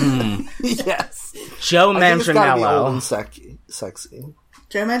 Yes. Joe I think it's gotta be old Manganiello. and sexy.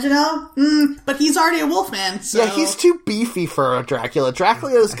 Joe Manganiello? But he's already a Wolfman, so... Yeah, he's too beefy for a Dracula.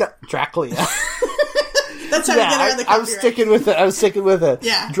 Dracula's got Dracula. That's how we get around Yeah, the I'm copyright. sticking with it.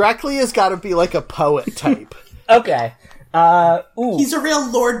 Yeah. Dracula's got to be like a poet type. Okay. Ooh. He's a real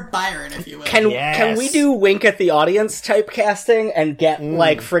Lord Byron, if you will. Can Yes. we do wink at the audience type casting and get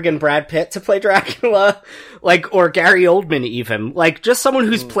like friggin' Brad Pitt to play Dracula, like, or Gary Oldman even, like just someone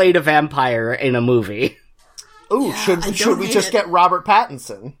who's played a vampire in a movie. Ooh, I should don't we hate just it. get Robert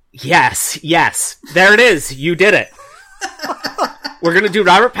Pattinson? Yes, there it is. You did it. We're gonna do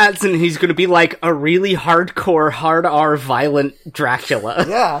Robert Pattinson. And he's gonna be like a really hardcore, hard R, violent Dracula.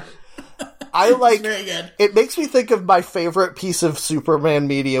 Yeah. I like Very good. it makes me think of my favorite piece of Superman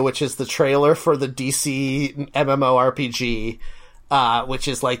media, which is the trailer for the DC MMORPG, which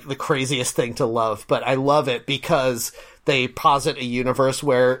is like the craziest thing to love. But I love it because they posit a universe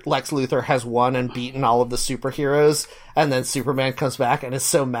where Lex Luthor has won and beaten all of the superheroes, and then Superman comes back and is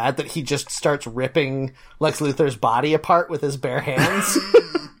so mad that he just starts ripping Lex Luthor's body apart with his bare hands.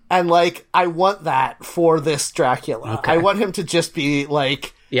 And like, I want that for this Dracula. Okay. I want him to just be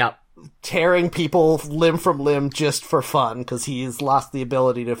like Yep. tearing people limb from limb just for fun because he's lost the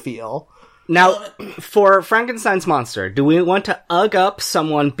ability to feel. Now, for Frankenstein's monster, do we want to up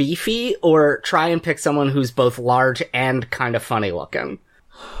someone beefy or try and pick someone who's both large and kind of funny looking?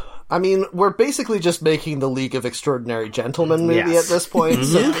 I mean, we're basically just making the League of Extraordinary Gentlemen movie Yes. at this point,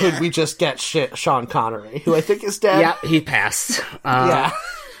 so could we just get Sean Connery, who I think is dead? Yeah, he passed. Yeah.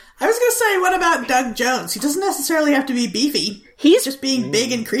 I was gonna say, what about Doug Jones? He doesn't necessarily have to be beefy. He's Just being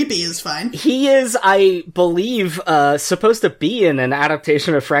big and creepy is fine. He is, I believe, supposed to be in an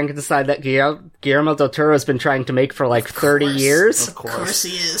adaptation of Frankenstein that Guillermo del Toro has been trying to make for like 30 years. Of course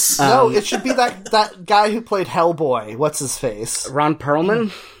he is. No, it should be that guy who played Hellboy. What's his face? Ron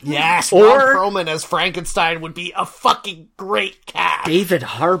Perlman? Yes, Or- Ron Perlman as Frankenstein would be a fucking great cast. David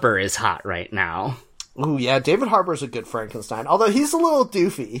Harbour is hot right now. Ooh, yeah, David Harbour's a good Frankenstein, although he's a little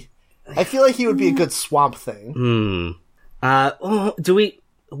doofy. I feel like he would be a good Swamp Thing. Do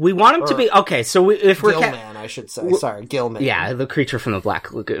we want him to be... Okay, so if we're... Gilman, I should say. Sorry, Gilman. Yeah, the creature from the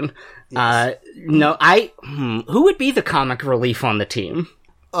Black Lagoon. No, who would be the comic relief on the team?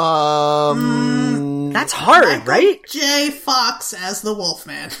 That's hard, right? J. Fox as the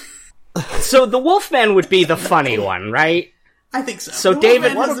Wolfman. So the Wolfman would be the funny one, right? I think so. So The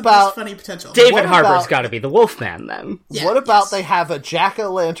David- Wolfman what has the about best funny potential. David What Harbour's about- got to be the Wolfman, then. Yeah, What about yes. they have a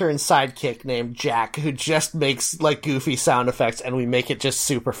jack-o'-lantern sidekick named Jack who just makes, like, goofy sound effects and we make it just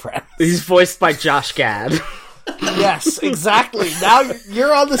super friends? He's voiced by Josh Gad. Yes, exactly. Now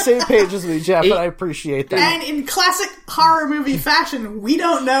you're on the same page as me, Jeff, and I appreciate that. And in classic horror movie fashion, we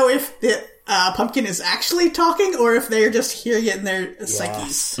don't know if the pumpkin is actually talking or if they're just hearing it in their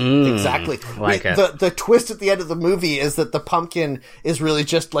psyches. Exactly. like it. The twist at the end of the movie is that the pumpkin is really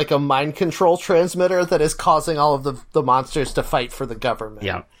just like a mind control transmitter that is causing all of the monsters to fight for the government.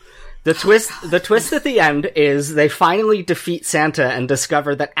 Yeah. The twist at the end is they finally defeat Santa and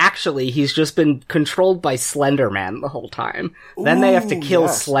discover that actually he's just been controlled by Slender Man the whole time. Then they have to kill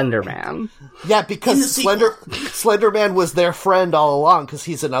Slender Man. Yeah, because Slender Man was their friend all along because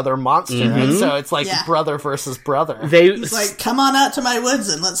he's another monster, right? So it's like brother versus brother. He's like, come on out to my woods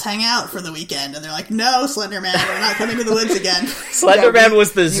and let's hang out for the weekend. And they're like, no, Slender Man, we're not coming to the woods again. Slender Man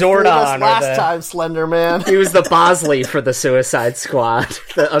was the Zordon. Last time, Slender Man. He was the Bosley for the Suicide Squad,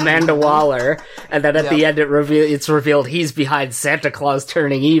 the Amanda Waller, and then at the end it's revealed he's behind Santa Claus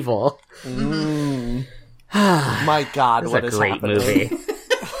turning evil. My God, what is great happening? Movie.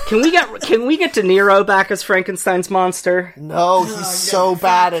 Can we get De Niro back as Frankenstein's monster? No, he's so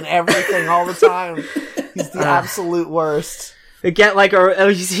bad in everything all the time. He's the absolute worst. Get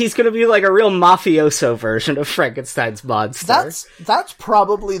he's going to be like a real mafioso version of Frankenstein's monster. That's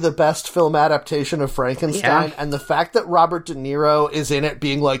probably the best film adaptation of Frankenstein, and the fact that Robert De Niro is in it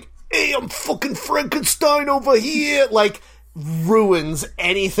being like, hey, I'm fucking Frankenstein over here, like, ruins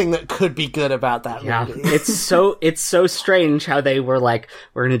anything that could be good about that movie. It's so strange how they were like,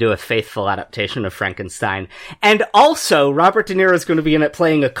 we're going to do a faithful adaptation of Frankenstein. And also, Robert De Niro is going to be in it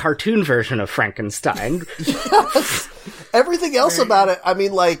playing a cartoon version of Frankenstein. Yes. Everything else about it, I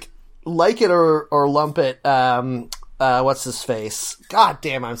mean, like it or lump it, what's his face? God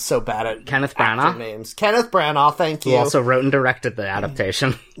damn, I'm so bad at Kenneth actor Branagh. names. Kenneth Branagh, thank you. Who also wrote and directed the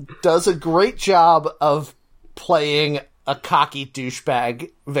adaptation. Does a great job of playing a cocky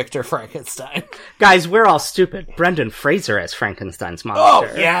douchebag Victor Frankenstein. Guys, we're all stupid. Brendan Fraser as Frankenstein's monster. Oh,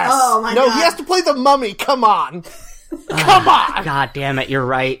 yes. Oh, my God. He has to play the mummy. Come on. Come on. God damn it, you're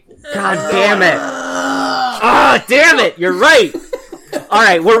right. God damn it. Ah, damn it, you're right.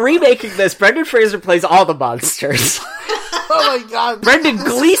 Alright, we're remaking this. Brendan Fraser plays all the monsters. Oh my God. Brendan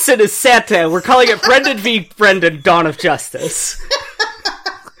Gleeson is Santa. We're calling it Brendan v. Brendan, Dawn of Justice.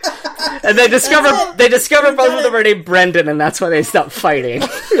 And they discover both of them are named Brendan, and that's why they stop fighting.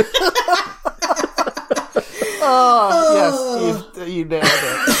 Oh, yes, you nailed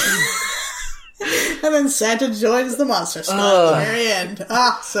it. And then Santa joins the monster squad at the very end.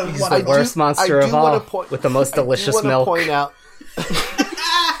 So He's wonderful. the worst monster of all, with the most delicious milk. Point out.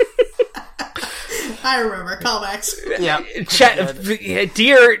 I remember callbacks. Yeah.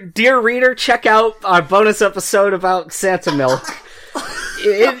 Dear reader, check out our bonus episode about Santa milk.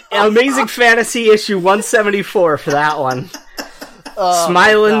 Amazing Fantasy issue 174 for that one.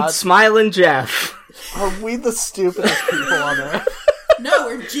 Smiling Jeff. Are we the stupidest people on earth? No,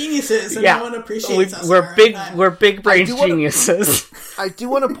 we're geniuses, and no one appreciates us. We're big brain geniuses. I do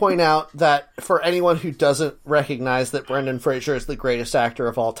want to point out that for anyone who doesn't recognize that Brendan Fraser is the greatest actor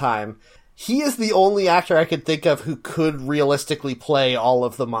of all time, he is the only actor I could think of who could realistically play all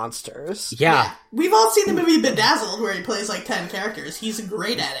of the monsters. Yeah. We've all seen the movie Bedazzled, where he plays like 10 characters. He's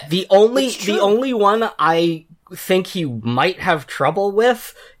great at it. The only one I think he might have trouble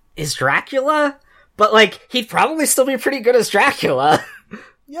with is Dracula, but like he'd probably still be pretty good as Dracula.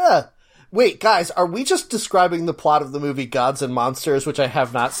 Yeah. Wait, guys, are we just describing the plot of the movie Gods and Monsters, which I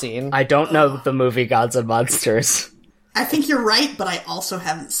have not seen? I don't know the movie Gods and Monsters. I think you're right, but I also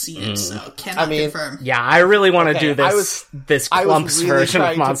haven't seen it, so cannot confirm. Yeah, I really want to do this Clumps really version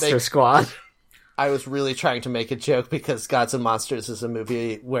of Monster Squad. I was really trying to make a joke because Gods and Monsters is a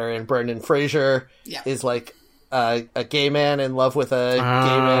movie wherein Brendan Fraser is like a gay man in love with a gay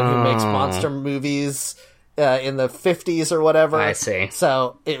man who makes monster movies in the 50s or whatever. I see.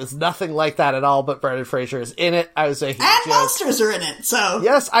 So it was nothing like that at all, but Brendan Fraser is in it. I was making and a joke. monsters are in it, so...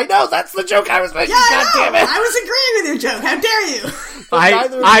 Yes, I know, that's the joke I was making, God damn it! I was agreeing with your joke, how dare you!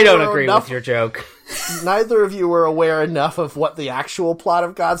 I don't agree with your joke. Neither of you were aware enough of what the actual plot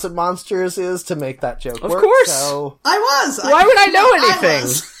of Gods and Monsters is to make that joke work. Of course! So... I was! Why would I know anything?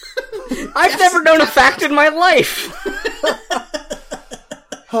 I've never known a fact in my life!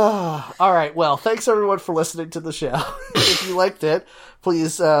 Alright, well, thanks everyone for listening to the show. If you liked it,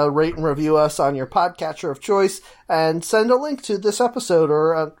 please rate and review us on your podcatcher of choice, and send a link to this episode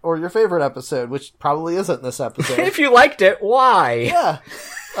or your favorite episode, which probably isn't this episode. If you liked it, why? Yeah.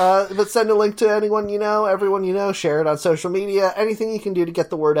 But send a link to anyone you know, everyone you know, share it on social media. Anything you can do to get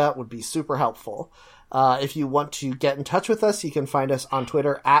the word out would be super helpful. If you want to get in touch with us, you can find us on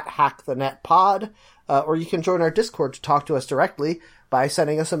Twitter at HackTheNetPod, or you can join our Discord to talk to us directly by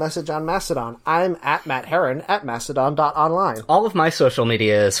sending us a message on Mastodon. I'm at Matt Heron at mastodon.online. All of my social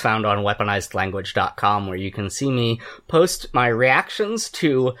media is found on weaponizedlanguage.com, where you can see me post my reactions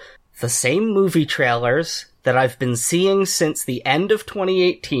to the same movie trailers that I've been seeing since the end of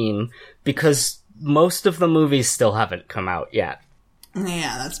 2018, because most of the movies still haven't come out yet.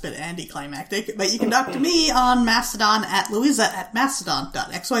 Yeah, that's a bit anticlimactic. But you can talk to me on Mastodon at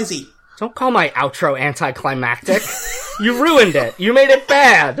louisa@mastodon.xyz. Don't call my outro anticlimactic. You ruined it. You made it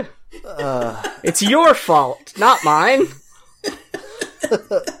bad. It's your fault, not mine.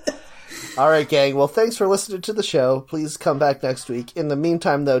 All right, gang. Well, thanks for listening to the show. Please come back next week. In the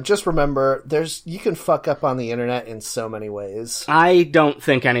meantime, though, just remember, you can fuck up on the internet in so many ways. I don't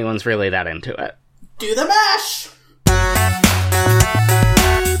think anyone's really that into it. Do the mash!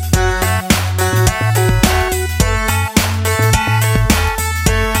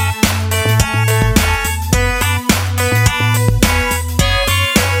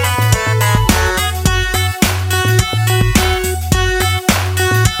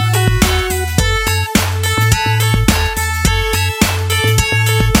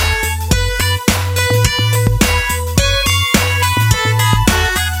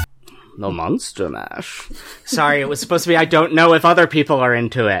 The Monster Mash. Sorry, it was supposed to be I don't know if other people are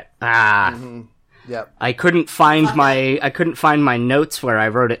into it. Yep. I couldn't find my notes where I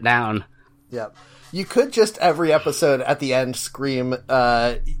wrote it down. Yep. You could just every episode at the end scream,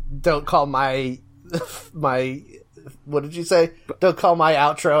 don't call my what did you say? Don't call my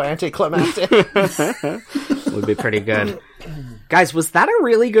outro anticlimactic. Would be pretty good. Guys, was that a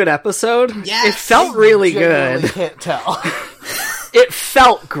really good episode? Yes. It felt really Genuinely good. Can't tell. It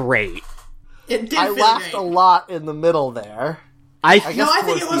felt great. It did I feel laughed great. a lot in the middle there. I I guess No, I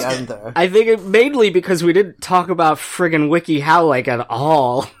think towards it was the end good. there. think it mainly because we didn't talk about friggin' WikiHow like at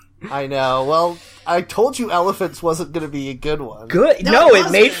all. I know. Well, I told you elephants wasn't going to be a good one. Good. No, No, it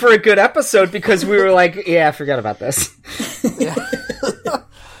it made wasn't. for a good episode because we were like, yeah, forget about this.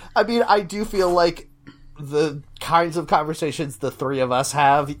 I mean, I do feel like the kinds of conversations the three of us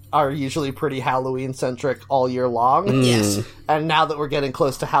have are usually pretty Halloween-centric all year long. Yes. And now that we're getting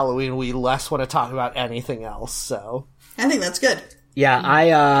close to Halloween, we less want to talk about anything else, so... I think that's good. Yeah,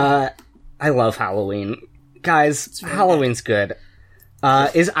 I love Halloween. Guys, very Halloween's good.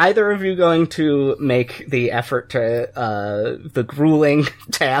 Is either of you going to make the effort to, the grueling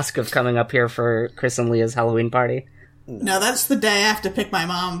task of coming up here for Chris and Leah's Halloween party? No, that's the day I have to pick my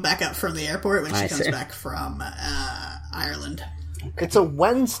mom back up from the airport when she I comes see. back from Ireland. It's a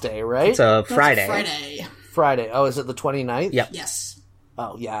Wednesday, right? It's a That's Friday. Friday. Friday. Oh, is it the 29th? Yep. Yes.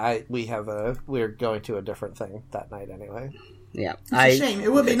 Oh, yeah, we're going to a different thing that night anyway. Yeah. It's a shame.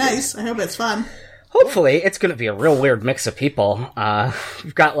 It would be nice. I hope it's fun. Hopefully, it's going to be a real weird mix of people.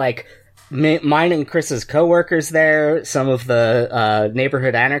 We've got, like, mine and Chris's coworkers there, some of the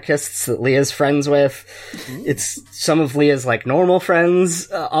neighborhood anarchists that Leah's friends with. It's some of Leah's, like, normal friends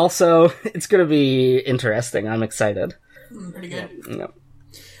also. It's going to be interesting. I'm excited. Pretty good. Yeah.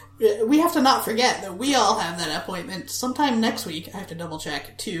 We have to not forget that we all have that appointment sometime next week, I have to double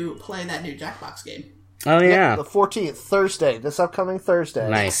check, to play that new Jackbox game. Oh, yeah. The 14th, Thursday, this upcoming Thursday.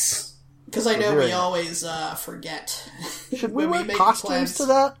 Nice. Because I know We're we doing it. always forget. Should we when wear make costumes plans. to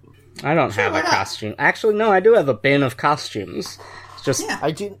that? I don't have why a not? costume. Actually, no, I do have a bin of costumes. It's just, Yeah.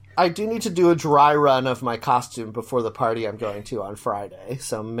 I do need to do a dry run of my costume before the party I'm going to on Friday,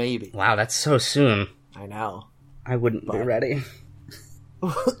 so maybe. wow, that's so soon. I know. I wouldn't be ready.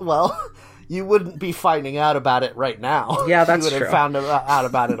 Well, you wouldn't be finding out about it right now. Yeah, that's You would have true. found out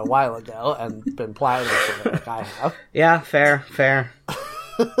about it a while ago and been planning for it like I have. Yeah, fair.